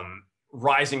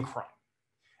rising crime.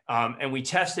 And we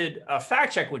tested a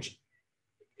fact check which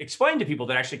explained to people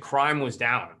that actually crime was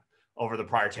down over the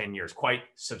prior 10 years, quite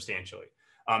substantially.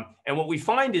 And what we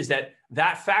find is that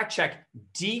that fact check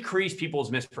decreased people's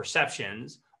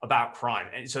misperceptions about crime.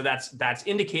 And so that's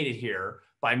indicated here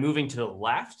by moving to the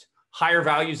left. Higher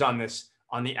values on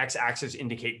the x-axis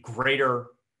indicate greater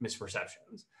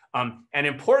misperceptions. And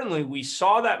importantly, we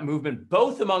saw that movement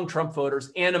both among Trump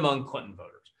voters and among Clinton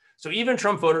voters. So even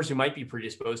Trump voters who might be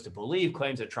predisposed to believe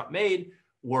claims that Trump made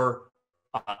were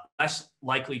less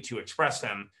likely to express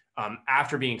them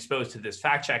after being exposed to this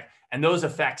fact check. And those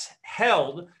effects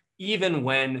held even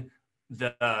when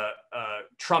the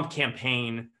Trump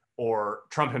campaign or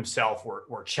Trump himself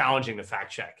were challenging the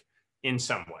fact check in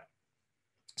some way.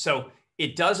 So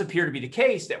it does appear to be the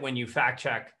case that when you fact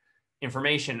check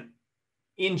information,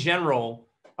 in general,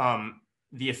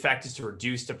 the effect is to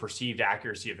reduce the perceived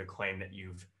accuracy of a claim that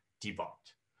you've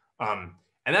debunked.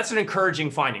 And that's an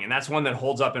encouraging finding, and that's one that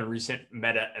holds up in recent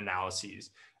meta-analyses.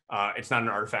 It's not an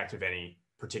artifact of any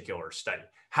particular study.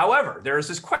 However, there is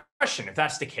this question: if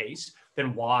that's the case,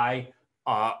 then why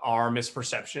are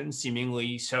misperceptions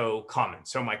seemingly so common?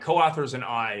 So my co-authors and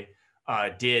I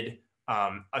did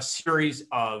a series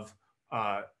of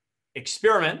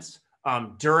experiments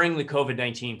during the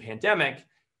COVID-19 pandemic,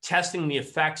 testing the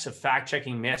effects of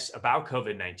fact-checking myths about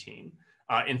COVID-19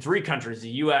 in 3 countries, the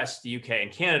US, the UK,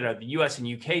 and Canada. The US and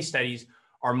UK studies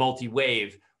are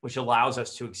multi-wave, which allows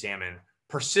us to examine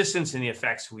persistence in the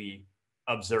effects we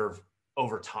observe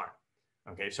over time.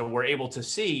 Okay, so we're able to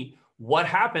see what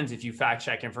happens if you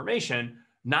fact-check information,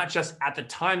 not just at the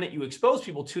time that you expose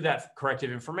people to that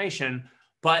corrective information,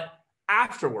 but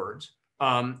afterwards,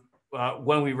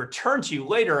 when we return to you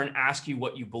later and ask you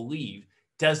what you believe.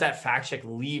 Does that fact check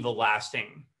leave a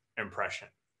lasting impression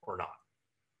or not?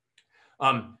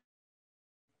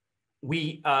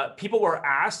 People were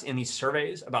asked in these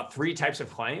surveys about 3 types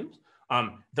of claims.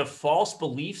 The false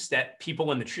beliefs that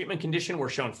people in the treatment condition were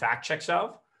shown fact checks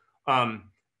of,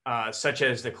 such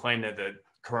as the claim that the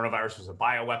coronavirus was a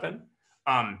bioweapon,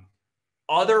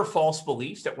 Other false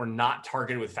beliefs that were not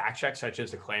targeted with fact checks, such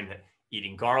as the claim that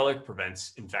eating garlic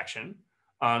prevents infection,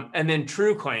 and then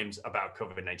true claims about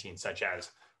COVID-19, such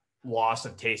as loss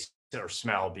of taste or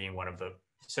smell being one of the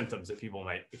symptoms that people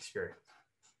might experience.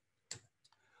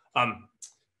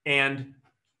 And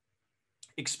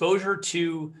exposure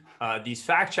to these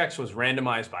fact checks was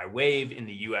randomized by wave in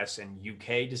the US and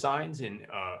UK designs. In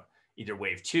either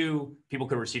wave 2, people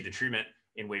could receive the treatment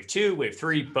in wave 2, wave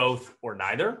 3, both, or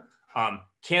neither.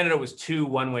 Canada was 2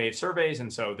 one-wave surveys,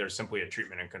 and so there's simply a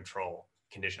treatment and control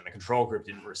condition. The control group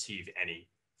didn't receive any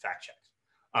fact checks.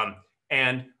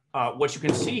 What you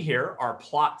can see here are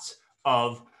plots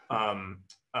of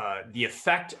the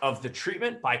effect of the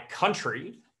treatment by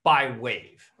country by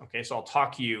wave. Okay, so I'll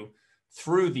talk you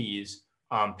through these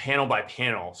panel by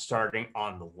panel, starting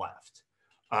on the left.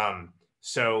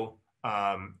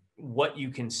 What you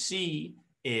can see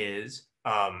is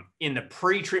in the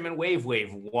pre-treatment wave,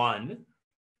 wave 1,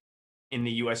 in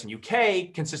the US and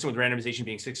UK, consistent with randomization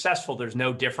being successful, there's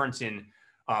no difference in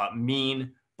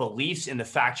mean beliefs in the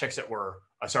fact checks that were,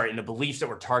 in the beliefs that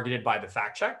were targeted by the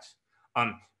fact checks.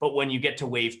 But when you get to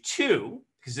wave 2,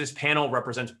 because this panel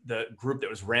represents the group that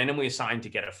was randomly assigned to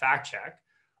get a fact check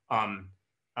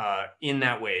in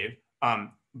that wave,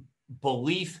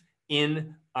 belief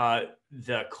in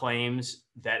the claims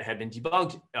that had been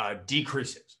debunked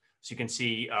decreases. So you can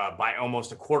see by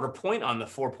almost a quarter point on the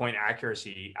 4-point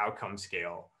accuracy outcome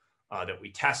scale that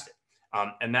we tested.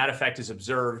 And that effect is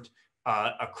observed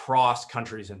across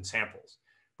countries and samples.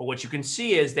 But what you can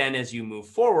see is then as you move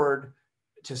forward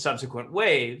to subsequent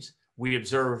waves, we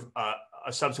observe an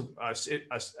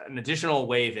additional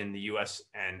wave in the US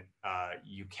and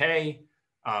UK.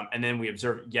 And then we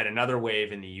observe yet another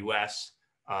wave in the US,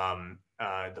 the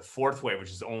 4th wave, which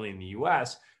is only in the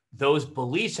US. Those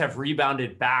beliefs have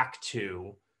rebounded back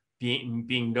to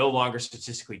being no longer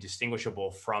statistically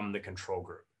distinguishable from the control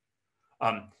group.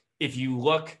 If you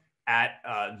look at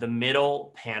the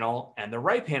middle panel and the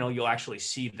right panel, you'll actually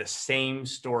see the same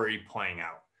story playing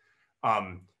out.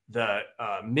 The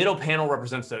middle panel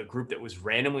represents the group that was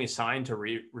randomly assigned to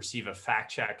receive a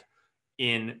fact check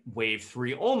in wave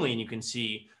 3 only. And you can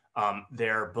see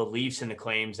their beliefs in the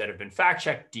claims that have been fact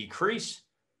checked decrease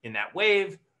in that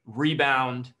wave,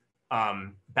 rebound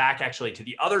back actually to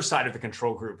the other side of the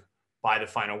control group by the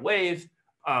final wave.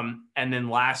 And then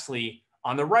lastly,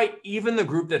 on the right, even the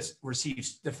group that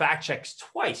receives the fact checks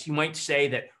twice, you might say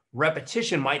that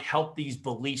repetition might help these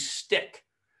beliefs stick.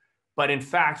 But in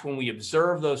fact, when we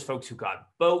observe those folks who got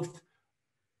both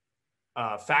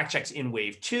fact checks in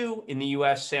wave 2 in the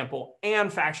US sample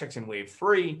and fact checks in wave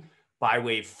 3, by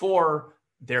wave 4,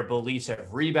 their beliefs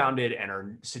have rebounded and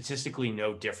are statistically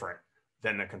no different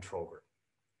than the control group.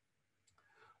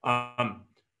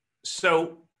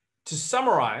 So to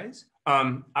summarize,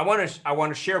 I want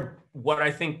to share what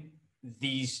I think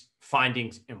these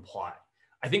findings imply.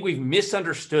 I think we've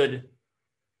misunderstood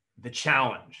the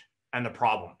challenge and the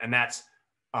problem, and that's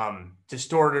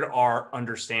distorted our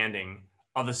understanding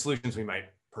of the solutions we might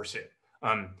pursue.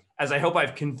 As I hope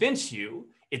I've convinced you,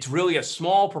 it's really a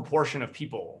small proportion of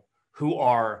people who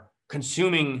are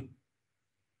consuming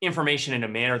information in a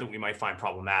manner that we might find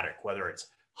problematic, whether it's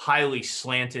highly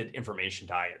slanted information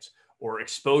diets or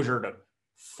exposure to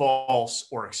false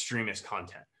or extremist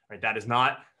content, right? That is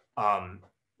not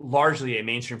largely a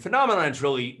mainstream phenomenon. It's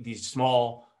really these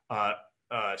small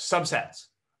subsets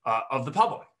of the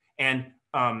public. And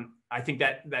I think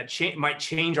that might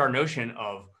change our notion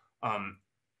of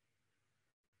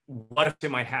what effect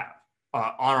it might have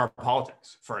on our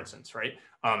politics, for instance, right?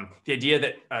 The idea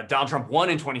that Donald Trump won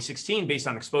in 2016 based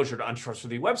on exposure to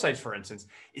untrustworthy websites, for instance,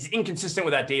 is inconsistent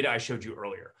with that data I showed you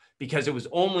earlier, because it was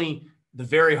only the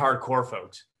very hardcore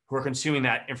folks who are consuming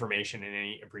that information in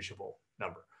any appreciable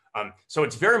number. So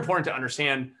it's very important to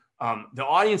understand the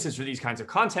audiences for these kinds of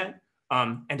content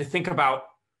and to think about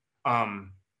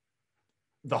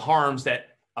the harms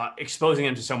that exposing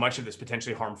them to so much of this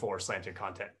potentially harmful or slanted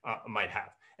content might have.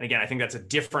 And again, I think that's a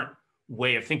different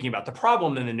way of thinking about the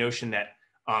problem than the notion that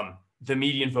the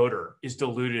median voter is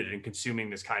deluded in consuming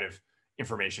this kind of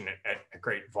information at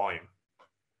great volume.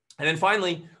 And then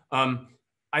finally,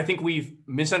 I think we've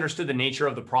misunderstood the nature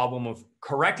of the problem of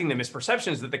correcting the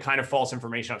misperceptions that the kind of false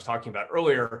information I was talking about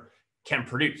earlier can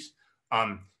produce.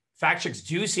 Fact checks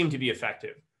do seem to be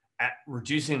effective at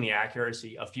reducing the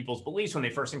accuracy of people's beliefs when they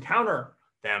first encounter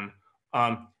them.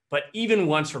 But even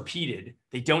once repeated,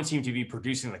 they don't seem to be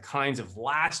producing the kinds of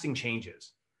lasting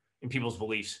changes in people's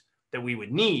beliefs that we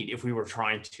would need if we were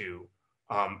trying to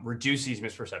reduce these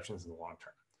misperceptions in the long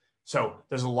term. So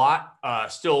there's a lot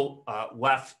still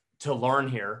left to learn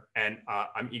here, and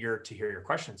I'm eager to hear your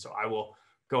questions. So I will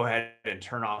go ahead and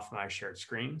turn off my shared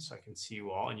screen so I can see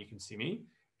you all and you can see me,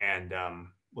 and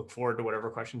look forward to whatever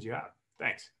questions you have.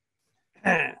 Thanks.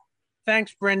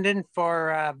 Thanks, Brendan, for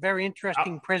a very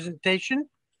interesting presentation.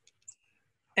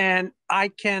 And I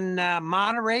can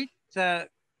moderate the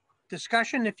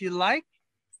discussion if you like.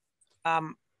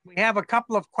 We have a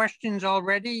couple of questions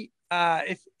already.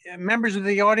 If members of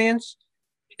the audience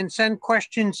can send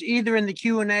questions either in the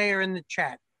Q&A or in the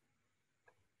chat.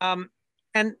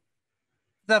 And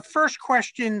the first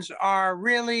questions are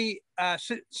really,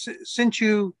 since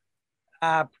you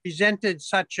presented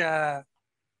such a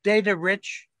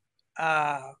data-rich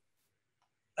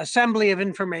assembly of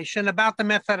information about the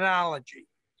methodology.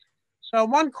 So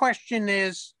one question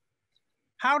is,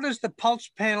 how does the pulse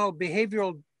panel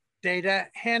behavioral data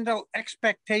handle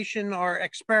expectation or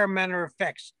experimenter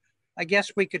effects? I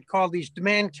guess we could call these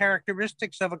demand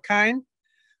characteristics of a kind.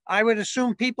 I would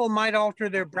assume people might alter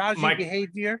their browsing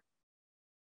behavior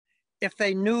if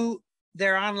they knew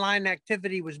their online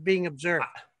activity was being observed.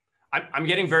 I'm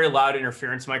getting very loud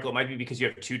interference, Michael. It might be because you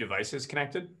have two devices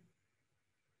connected.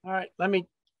 All right, let me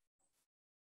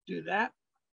do that.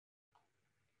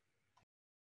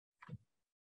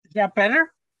 Is that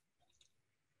better?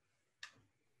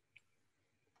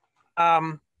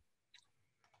 Shall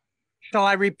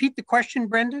I repeat the question,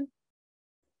 Brendan?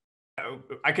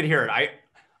 I could hear it.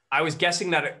 I was guessing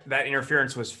that that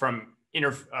interference was from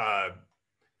your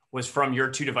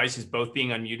two devices both being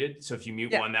unmuted. So if you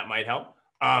mute one, that might help.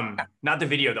 Not the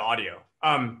video, the audio.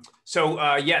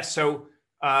 Yes. So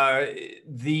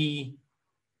the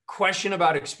question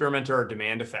about experimenter or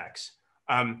demand effects.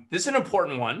 This is an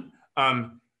important one.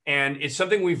 And it's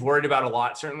something we've worried about a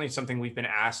lot. Certainly something we've been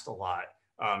asked a lot.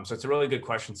 So it's a really good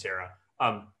question, Sarah.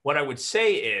 What I would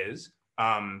say is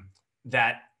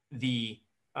that the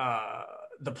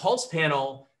pulse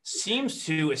panel seems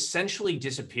to essentially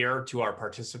disappear to our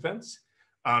participants.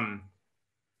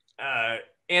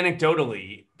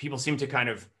 Anecdotally, people seem to kind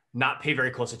of not pay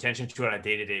very close attention to it on a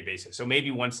day-to-day basis. So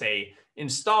maybe once they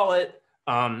install it,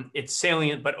 it's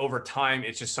salient, but over time,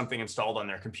 it's just something installed on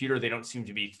their computer. They don't seem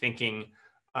to be thinking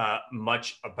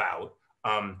much about.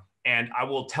 And I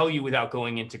will tell you without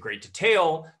going into great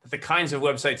detail that the kinds of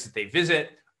websites that they visit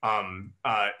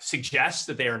suggest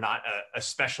that they are not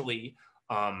especially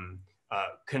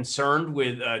concerned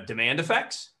with demand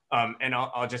effects. And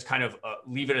I'll just kind of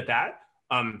leave it at that.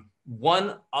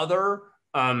 One other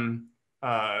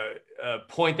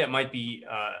point that might be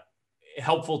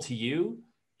helpful to you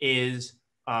is,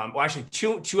 well, actually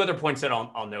two other points that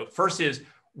I'll note. First is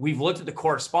we've looked at the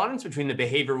correspondence between the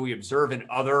behavior we observe and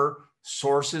other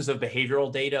sources of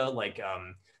behavioral data, like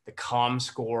the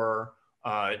ComScore,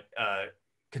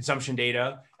 consumption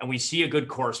data, and we see a good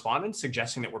correspondence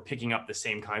suggesting that we're picking up the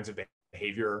same kinds of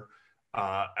behavior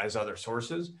as other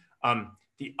sources.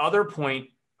 The other point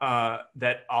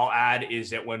that I'll add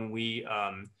is that when we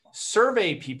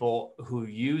survey people who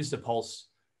use the Pulse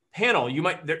panel, you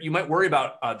might worry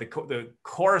about the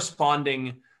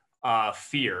corresponding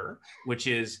fear, which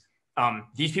is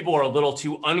these people are a little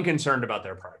too unconcerned about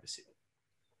their privacy.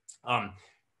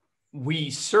 We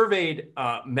surveyed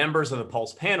members of the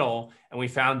Pulse panel, and we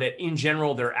found that in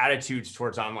general, their attitudes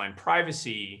towards online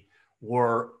privacy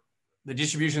the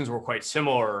distributions were quite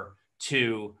similar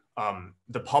to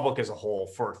the public as a whole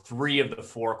for 3 of the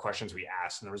 4 questions we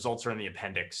asked. And the results are in the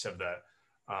appendix of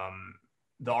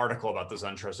the article about those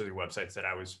untrustworthy websites that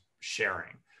I was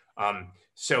sharing.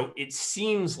 So it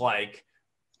seems like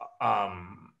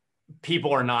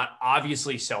people are not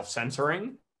obviously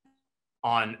self-censoring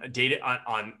on data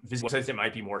on websites that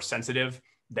might be more sensitive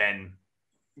than,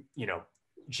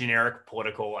 generic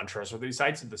political untrustworthy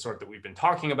sites of the sort that we've been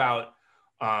talking about.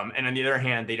 And on the other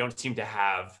hand, they don't seem to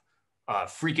have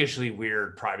freakishly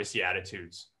weird privacy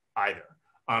attitudes either.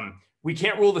 We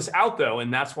can't rule this out though,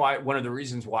 and that's why one of the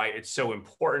reasons why it's so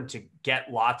important to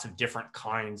get lots of different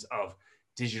kinds of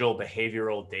digital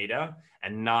behavioral data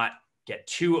and not get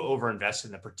too overinvested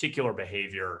in the particular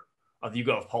behavior of the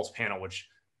YouGov Pulse panel, which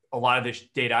a lot of this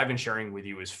data I've been sharing with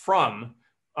you is from,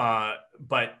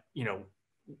 but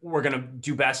we're going to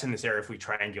do best in this area if we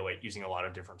triangulate using a lot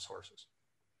of different sources.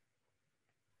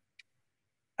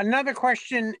 Another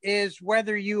question is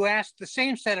whether you asked the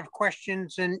same set of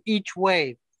questions in each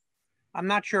wave. I'm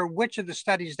not sure which of the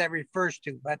studies that refers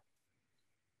to, but.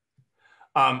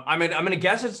 I'm going to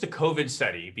guess it's the COVID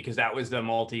study because that was the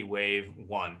multi-wave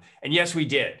one. And yes, we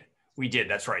did. We did.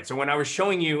 That's right. So when I was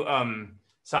showing you,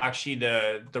 Sakshi,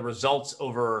 the results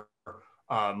over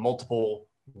multiple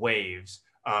waves,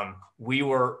 what we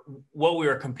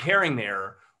were comparing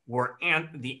there were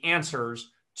the answers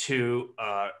to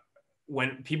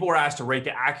when people were asked to rate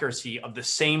the accuracy of the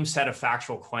same set of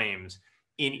factual claims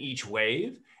in each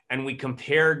wave, and we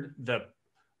compared the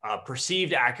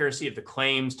perceived accuracy of the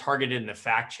claims targeted in the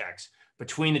fact checks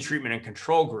between the treatment and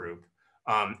control group,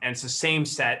 and it's the same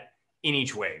set in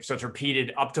each wave. So it's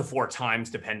repeated up to 4 times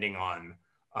depending on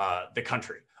the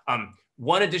country.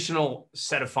 One additional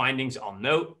set of findings I'll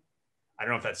note, I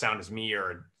don't know if that sound is me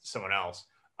or someone else.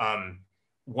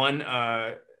 One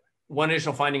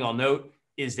additional finding I'll note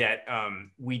is that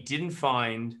we didn't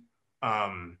find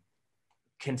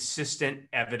consistent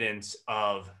evidence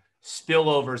of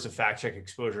spillovers of fact check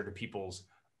exposure to people's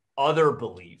other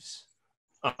beliefs,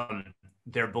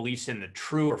 their beliefs in the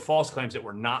true or false claims that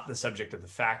were not the subject of the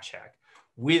fact check,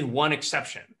 with one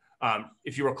exception.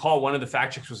 If you recall, one of the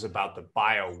fact checks was about the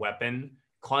bioweapon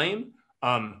claim.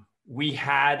 We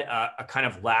had a kind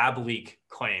of lab leak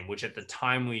claim, which at the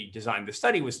time we designed the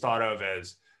study was thought of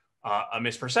as a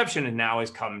misperception and now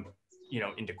has come,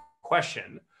 into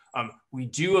question. We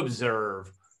do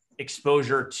observe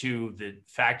exposure to the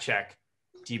fact check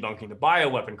debunking the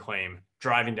bioweapon claim,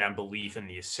 driving down belief in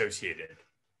the associated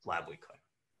lab leak claim.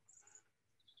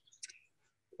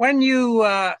 When you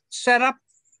set up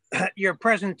your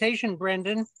presentation,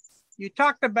 Brendan, you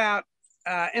talked about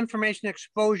information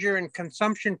exposure and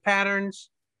consumption patterns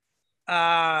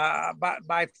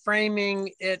by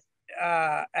framing it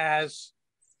as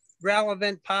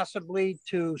relevant possibly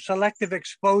to selective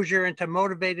exposure and to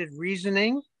motivated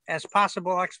reasoning as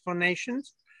possible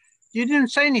explanations. You didn't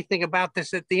say anything about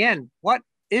this at the end. What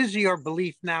is your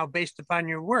belief now based upon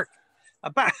your work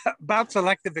about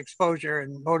selective exposure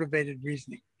and motivated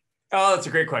reasoning? Oh, that's a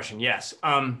great question. Yes.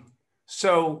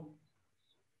 So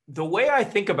the way I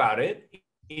think about it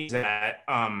is that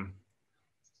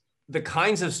the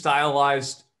kinds of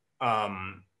stylized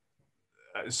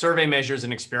survey measures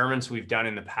and experiments we've done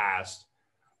in the past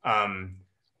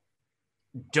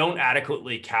don't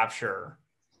adequately capture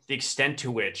the extent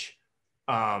to which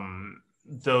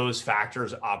those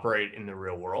factors operate in the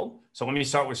real world. So let me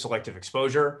start with selective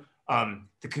exposure.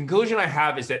 The conclusion I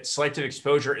have is that selective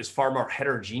exposure is far more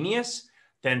heterogeneous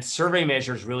than survey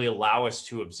measures really allow us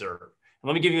to observe. And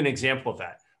let me give you an example of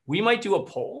that. We might do a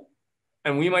poll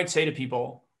and we might say to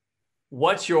people,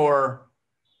 what's your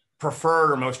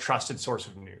preferred or most trusted source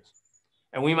of news?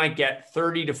 And we might get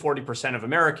 30 to 40% of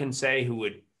Americans say who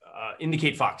would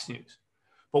indicate Fox News.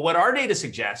 But what our data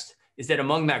suggests is that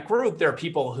among that group, there are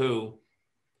people who,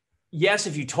 yes,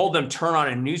 if you told them turn on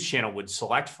a news channel, would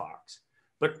select Fox,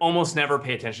 but almost never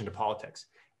pay attention to politics.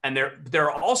 And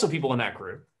there are also people in that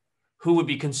group who would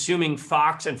be consuming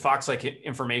Fox and Fox-like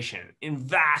information in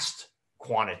vast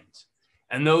quantities.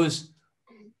 And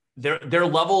their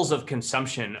levels of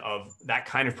consumption of that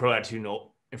kind of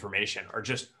pro-attitudinal information are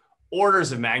just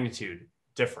orders of magnitude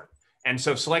different. And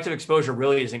so selective exposure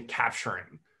really isn't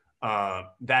capturing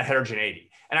that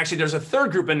heterogeneity. And actually, there's a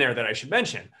third group in there that I should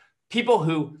mention. People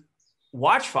who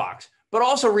watch Fox, but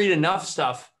also read enough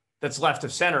stuff that's left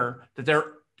of center that their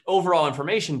overall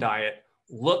information diet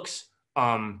looks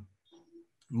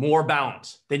more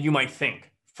balanced than you might think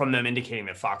from them indicating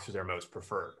that Fox was their most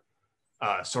preferred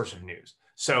source of news.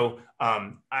 So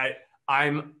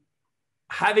I'm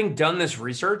having done this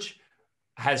research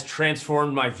has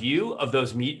transformed my view of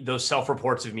those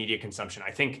self-reports of media consumption.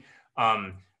 I think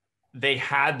they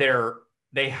have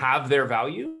their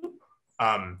value,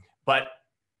 but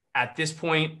at this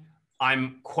point,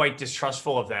 I'm quite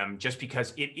distrustful of them just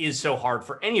because it is so hard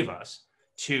for any of us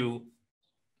to.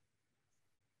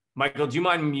 Michael, do you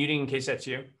mind muting in case that's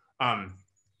you? Not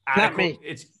me.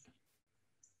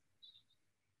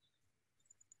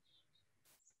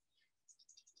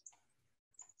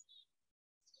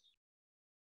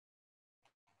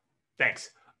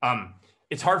 Thanks.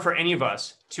 It's hard for any of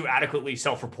us to adequately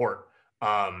self-report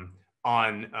on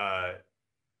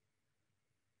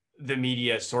the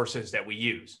media sources that we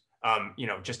use.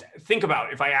 Just think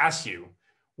about if I asked you,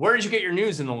 where did you get your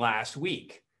news in the last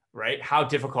week, right? How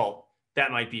difficult that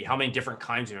might be, how many different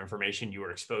kinds of information you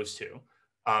were exposed to.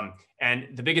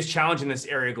 And the biggest challenge in this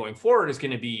area going forward is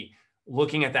going to be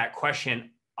looking at that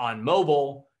question on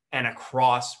mobile and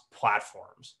across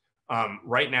platforms.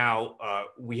 Right now,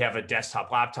 we have a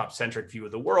desktop, laptop-centric view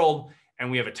of the world, and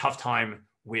we have a tough time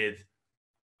with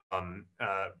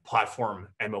platform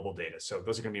and mobile data. So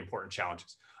those are going to be important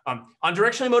challenges. On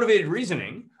directionally motivated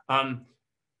reasoning, I've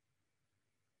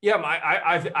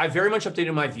very much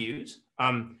updated my views.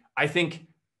 I think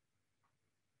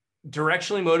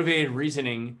directionally motivated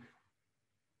reasoning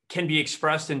can be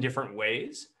expressed in different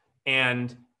ways,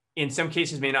 and in some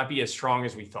cases may not be as strong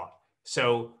as we thought.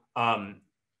 So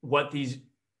what these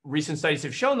recent studies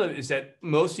have shown is that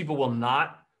most people will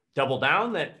not double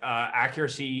down that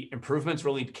accuracy improvements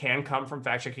really can come from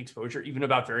fact-checking exposure, even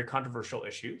about very controversial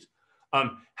issues.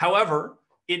 However,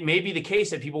 it may be the case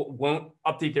that people won't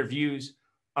update their views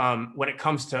when it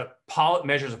comes to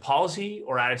measures of policy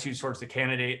or attitudes towards the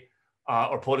candidate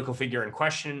or political figure in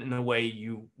question in the way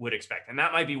you would expect. And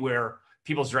that might be where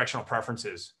people's directional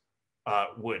preferences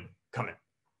would come in.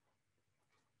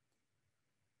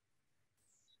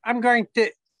 I'm going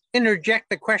to interject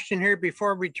the question here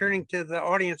before returning to the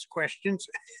audience questions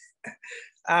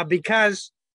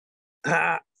because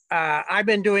I've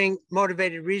been doing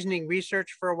motivated reasoning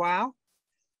research for a while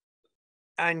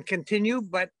and continue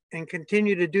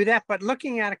to do that, but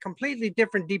looking at a completely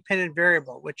different dependent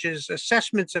variable, which is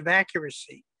assessments of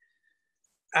accuracy.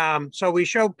 So we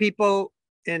show people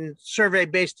in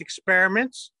survey-based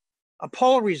experiments a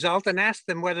poll result and ask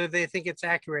them whether they think it's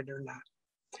accurate or not.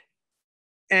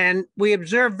 And we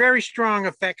observe very strong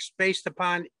effects based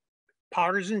upon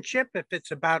partisanship, if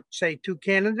it's about, say, two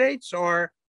candidates,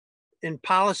 or in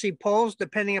policy polls,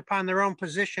 depending upon their own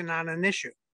position on an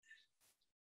issue.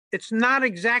 It's not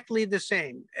exactly the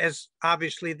same as,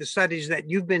 obviously, the studies that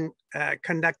you've been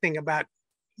conducting about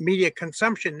media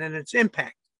consumption and its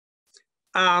impact.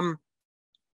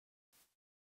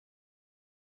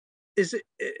 Is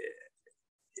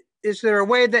there a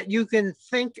way that you can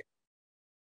think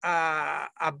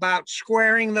about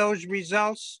squaring those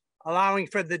results, allowing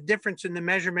for the difference in the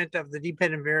measurement of the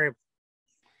dependent variable?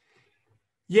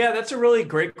 Yeah, that's a really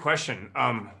great question.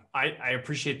 I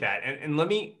appreciate that. And let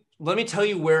me tell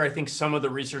you where I think some of the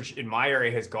research in my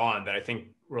area has gone that I think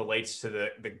relates to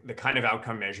the kind of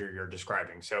outcome measure you're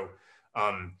describing. So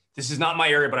this is not my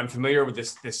area, but I'm familiar with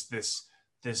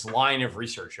this line of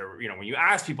research. You know, when you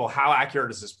ask people how accurate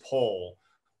is this poll,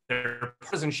 their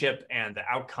partisanship and the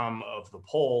outcome of the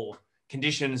poll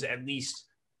conditions at least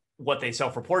what they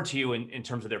self-report to you in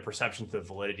terms of their perceptions of the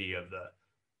validity of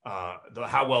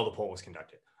how well the poll was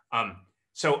conducted.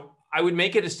 So I would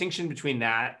make a distinction between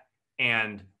that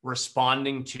and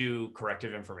responding to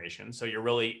corrective information. So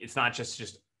it's not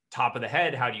just top of the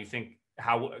head, how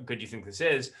good do you think this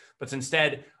is, but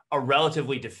instead a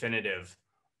relatively definitive,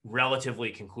 relatively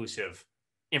conclusive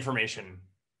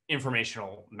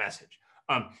informational message.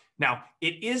 Now,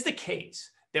 it is the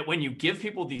case that when you give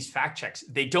people these fact checks,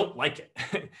 they don't like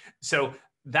it. So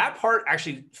that part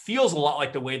actually feels a lot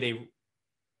like the way they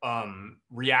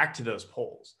react to those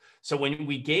polls. So when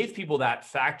we gave people that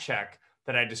fact check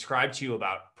that I described to you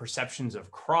about perceptions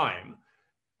of crime,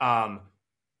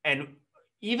 and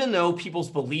even though people's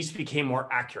beliefs became more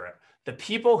accurate, the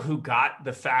people who got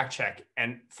the fact check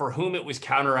and for whom it was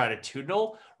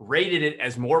counterattitudinal rated it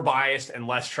as more biased and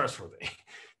less trustworthy.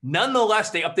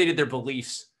 Nonetheless, they updated their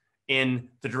beliefs in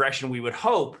the direction we would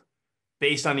hope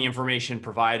based on the information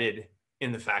provided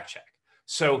in the fact check.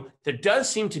 So there does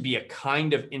seem to be a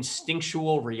kind of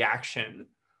instinctual reaction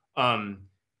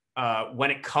when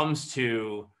it comes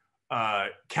to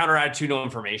counterattitudinal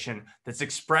information that's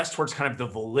expressed towards kind of the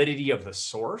validity of the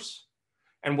source.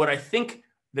 And what I think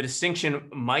the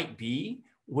distinction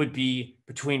would be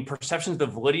between perceptions of the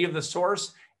validity of the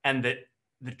source and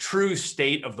the true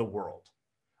state of the world.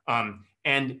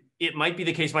 And it might be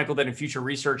the case, Michael, that in future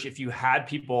research, if you had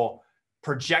people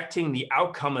projecting the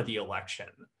outcome of the election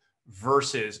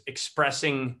versus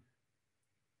expressing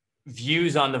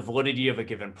views on the validity of a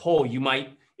given poll,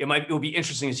 it would be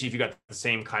interesting to see if you got the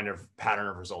same kind of pattern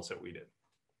of results that we did.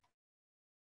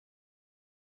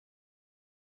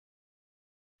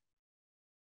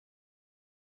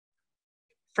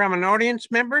 From an audience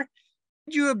member,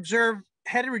 did you observe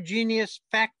heterogeneous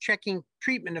fact-checking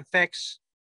treatment effects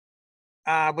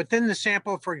within the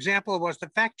sample? For example, was the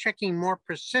fact-checking more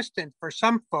persistent for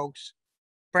some folks,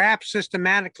 perhaps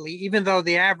systematically, even though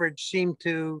the average seemed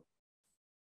to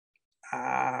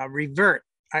revert?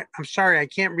 I'm sorry, I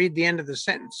can't read the end of the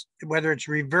sentence, whether it's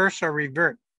reverse or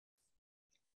revert.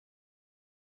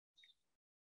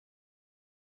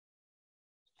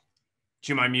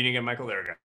 Do you mind muting it, Michael? There we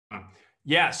go.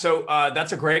 Yeah, so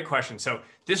that's a great question. So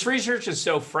this research is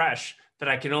so fresh that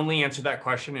I can only answer that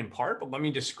question in part, but let me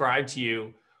describe to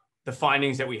you the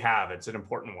findings that we have. It's an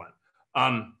important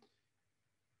one.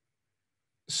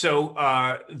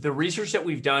 So the research that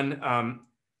we've done,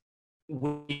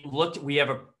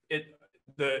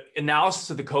 the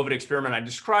analysis of the COVID experiment I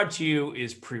described to you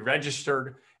is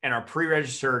pre-registered, and our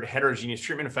pre-registered heterogeneous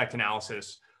treatment effect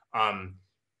analysis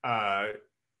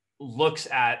looks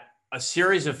at a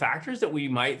series of factors that we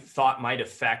thought might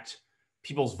affect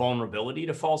people's vulnerability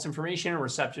to false information and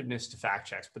receptiveness to fact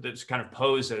checks, but that's kind of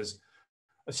posed as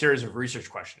a series of research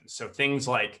questions. So things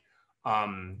like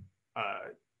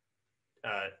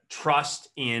trust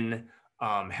in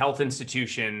health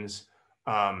institutions,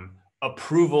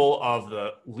 approval of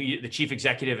the chief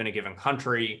executive in a given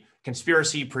country,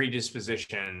 conspiracy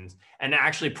predispositions, and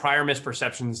actually prior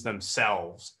misperceptions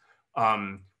themselves,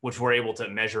 which we're able to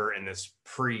measure in this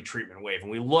pre-treatment wave.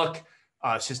 And we look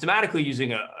systematically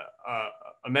using a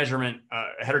measurement,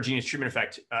 a heterogeneous treatment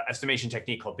effect estimation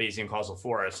technique called Bayesian causal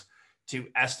forest to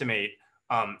estimate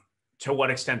to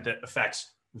what extent the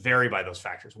effects vary by those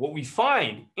factors. What we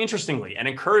find, interestingly and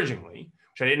encouragingly,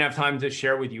 which I didn't have time to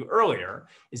share with you earlier,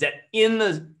 is that in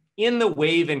the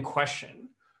wave in question,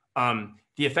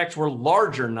 the effects were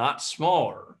larger, not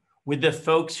smaller, with the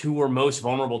folks who were most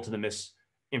vulnerable to the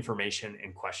misinformation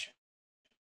in question.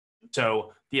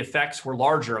 So the effects were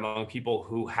larger among people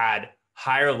who had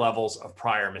higher levels of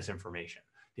prior misinformation.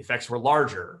 The effects were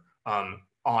larger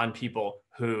on people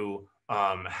who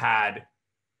had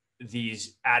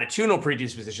these attitudinal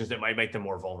predispositions that might make them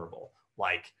more vulnerable,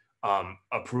 like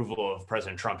approval of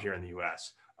President Trump here in the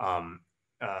U.S.,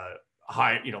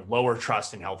 lower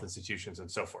trust in health institutions, and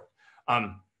so forth.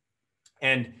 And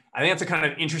I think that's a kind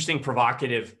of interesting,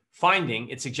 provocative finding.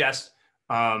 It suggests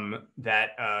that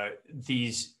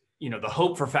the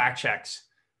hope for fact checks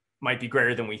might be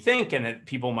greater than we think, and that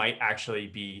people might actually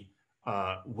be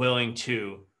willing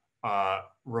to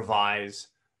revise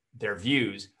their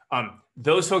views.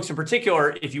 Those folks in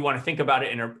particular, if you want to think about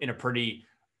it in a pretty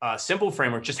simple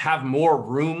framework, just have more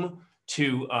room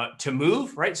to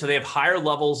move, right? So they have higher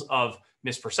levels of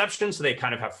misperception, so they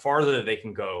kind of have farther that they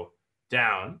can go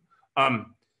down.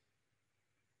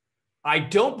 I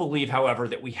don't believe, however,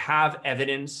 that we have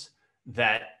evidence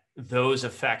that those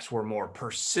effects were more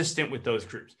persistent with those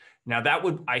groups. Now, that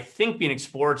would, I think, be an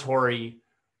exploratory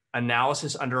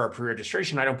analysis under our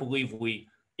pre-registration. I don't believe we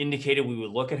indicated we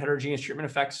would look at heterogeneous treatment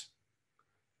effects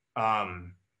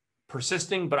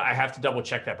persisting, but I have to double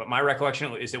check that. But my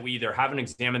recollection is that we either haven't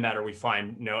examined that or we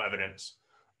find no evidence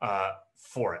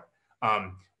for it,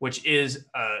 which is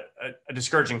a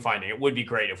discouraging finding. It would be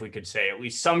great if we could say at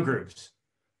least some groups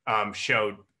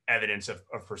showed evidence of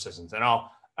persistence. And I'll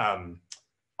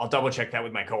double check that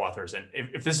with my co-authors. And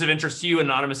if this is of interest to you,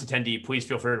 anonymous attendee, please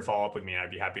feel free to follow up with me. I'd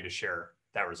be happy to share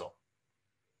that result.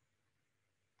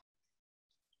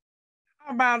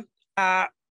 How about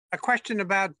a question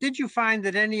about, did you find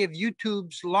that any of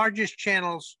YouTube's largest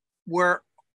channels were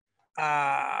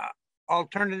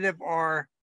alternative or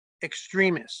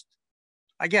extremist?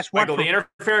 I guess what— Michael, the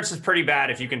interference is pretty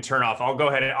bad. If you can turn off, I'll go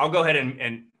ahead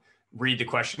and read the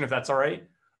question, if that's all right.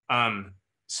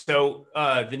 So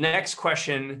the next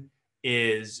question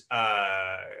is,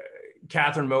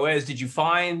 Catherine Moez, did you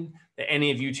find that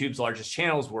any of YouTube's largest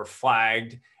channels were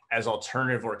flagged as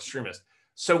alternative or extremist?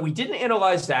 So we didn't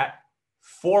analyze that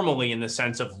formally in the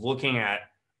sense of looking at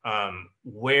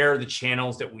where the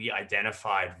channels that we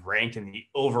identified ranked in the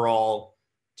overall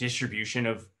distribution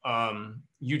of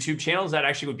YouTube channels. That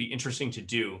actually would be interesting to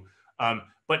do.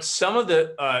 But some of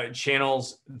the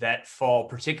channels that fall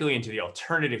particularly into the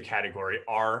alternative category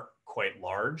are quite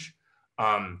large.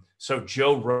 So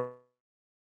Joe Rogan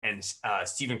and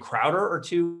Steven Crowder are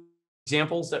two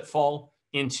examples that fall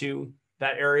into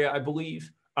that area, I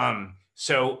believe.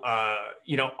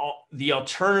 The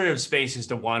alternative space is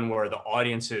the one where the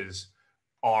audiences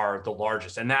are the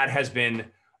largest. And that has been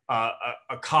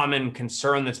a common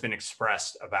concern that's been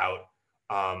expressed about,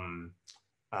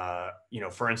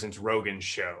 for instance, Rogan's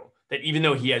show, that even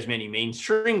though he has many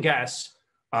mainstream guests,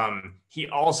 he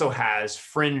also has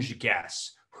fringe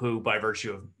guests who, by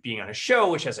virtue of being on a show,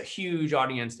 which has a huge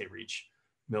audience, they reach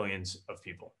millions of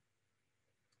people.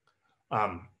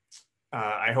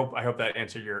 I hope that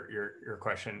answered your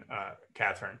question,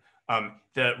 Catherine.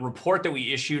 The report that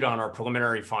we issued on our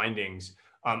preliminary findings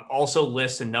also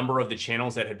lists a number of the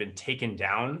channels that had been taken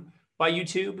down by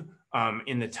YouTube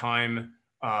in the time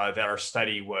that our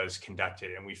study was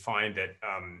conducted. And we find that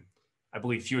I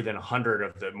believe fewer than 100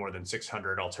 of the more than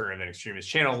 600 alternative and extremist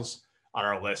channels on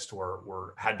our list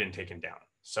had been taken down.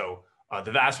 So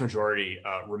the vast majority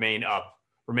remained up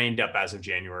as of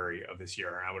January of this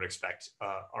year, and I would expect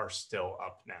are still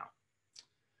up now.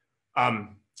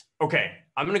 Okay,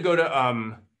 I'm going to go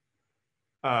to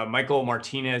Michael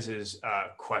Martinez's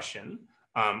question,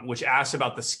 which asks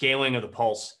about the scaling of the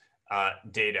pulse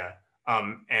data.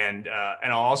 And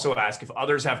I'll also ask if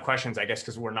others have questions, I guess,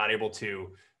 because we're not able to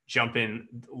jump in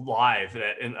live.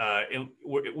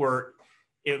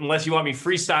 Unless you want me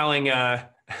freestyling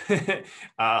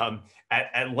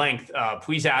at length,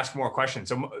 please ask more questions.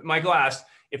 So Michael asked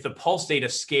if the pulse data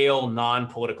scale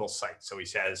non-political sites. So he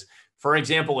says, for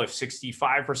example, if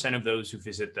 65% of those who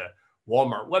visit the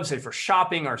Walmart website for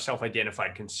shopping are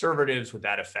self-identified conservatives, would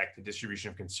that affect the distribution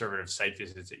of conservative site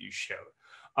visits that you showed?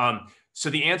 So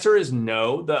the answer is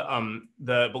no.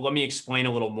 But let me explain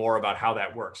a little more about how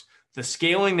that works. The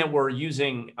scaling that we're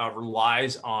using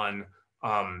relies on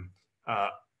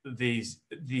these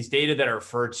data that are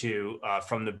referred to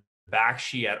from the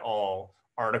Bakshi et al.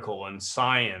 Article in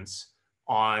Science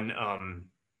on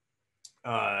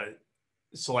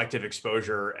selective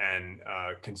exposure and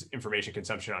information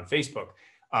consumption on Facebook.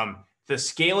 The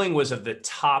scaling was of the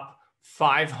top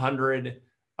 500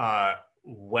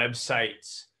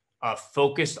 websites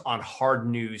focused on hard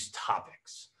news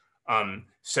topics. The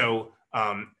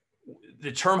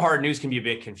term hard news can be a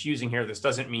bit confusing here. This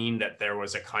doesn't mean that there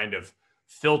was a kind of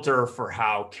filter for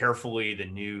how carefully the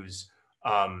news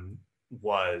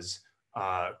was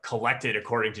collected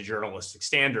according to journalistic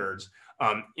standards.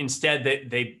 Instead,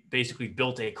 they basically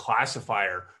built a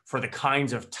classifier for the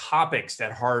kinds of topics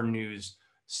that hard news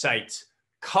sites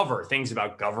cover, things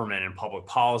about government and public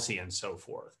policy and so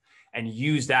forth, and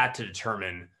use that to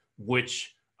determine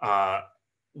which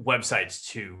websites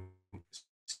to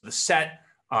set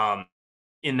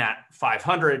in that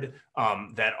 500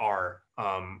 that are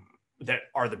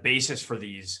the basis for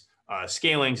these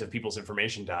scalings of people's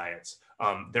information diets.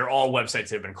 They're all websites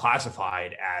that have been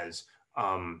classified as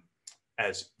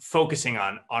focusing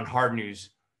on hard news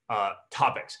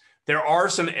topics. There are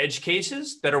some edge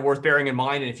cases that are worth bearing in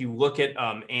mind. And if you look at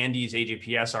Andy's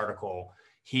AJPS article,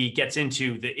 he gets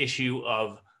into the issue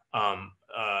of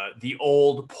the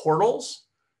old portals.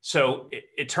 So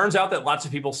it turns out that lots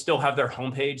of people still have their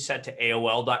homepage set to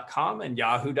AOL.com and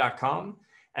Yahoo.com,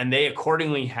 and they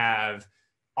accordingly have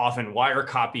often wire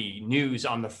copy news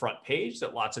on the front page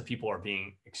that lots of people are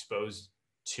being exposed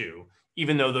to,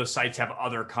 even though those sites have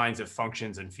other kinds of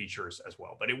functions and features as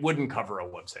well. But it wouldn't cover a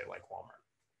website like Walmart.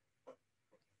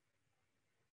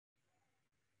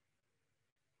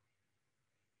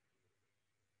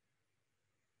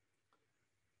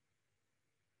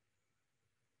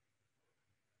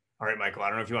 All right, Michael, I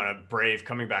don't know if you want to brave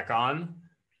coming back on.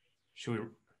 Should we?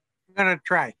 I'm going to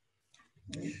try.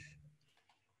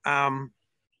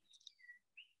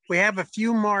 We have a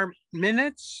few more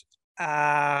minutes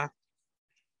that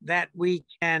we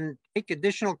can take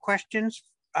additional questions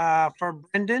for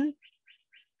Brendan.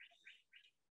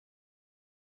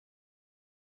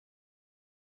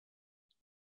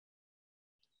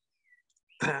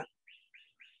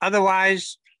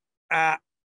 Otherwise, I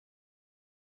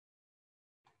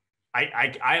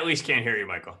at least can't hear you,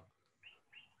 Michael.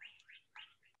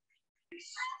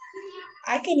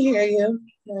 I can hear you,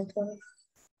 Michael.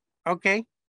 Okay.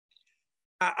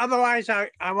 Otherwise, I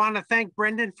want to thank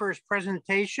Brendan for his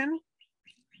presentation.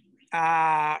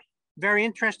 Very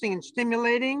interesting and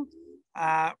stimulating,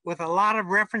 with a lot of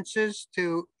references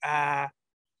to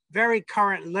very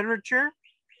current literature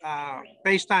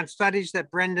based on studies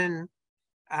that Brendan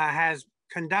has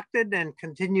conducted and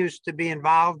continues to be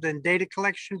involved in data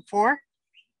collection for.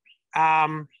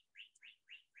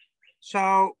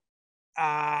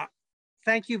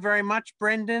 Thank you very much,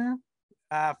 Brendan,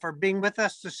 for being with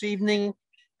us this evening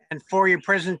and for your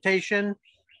presentation.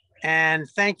 And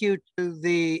thank you to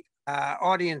the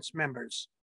audience members.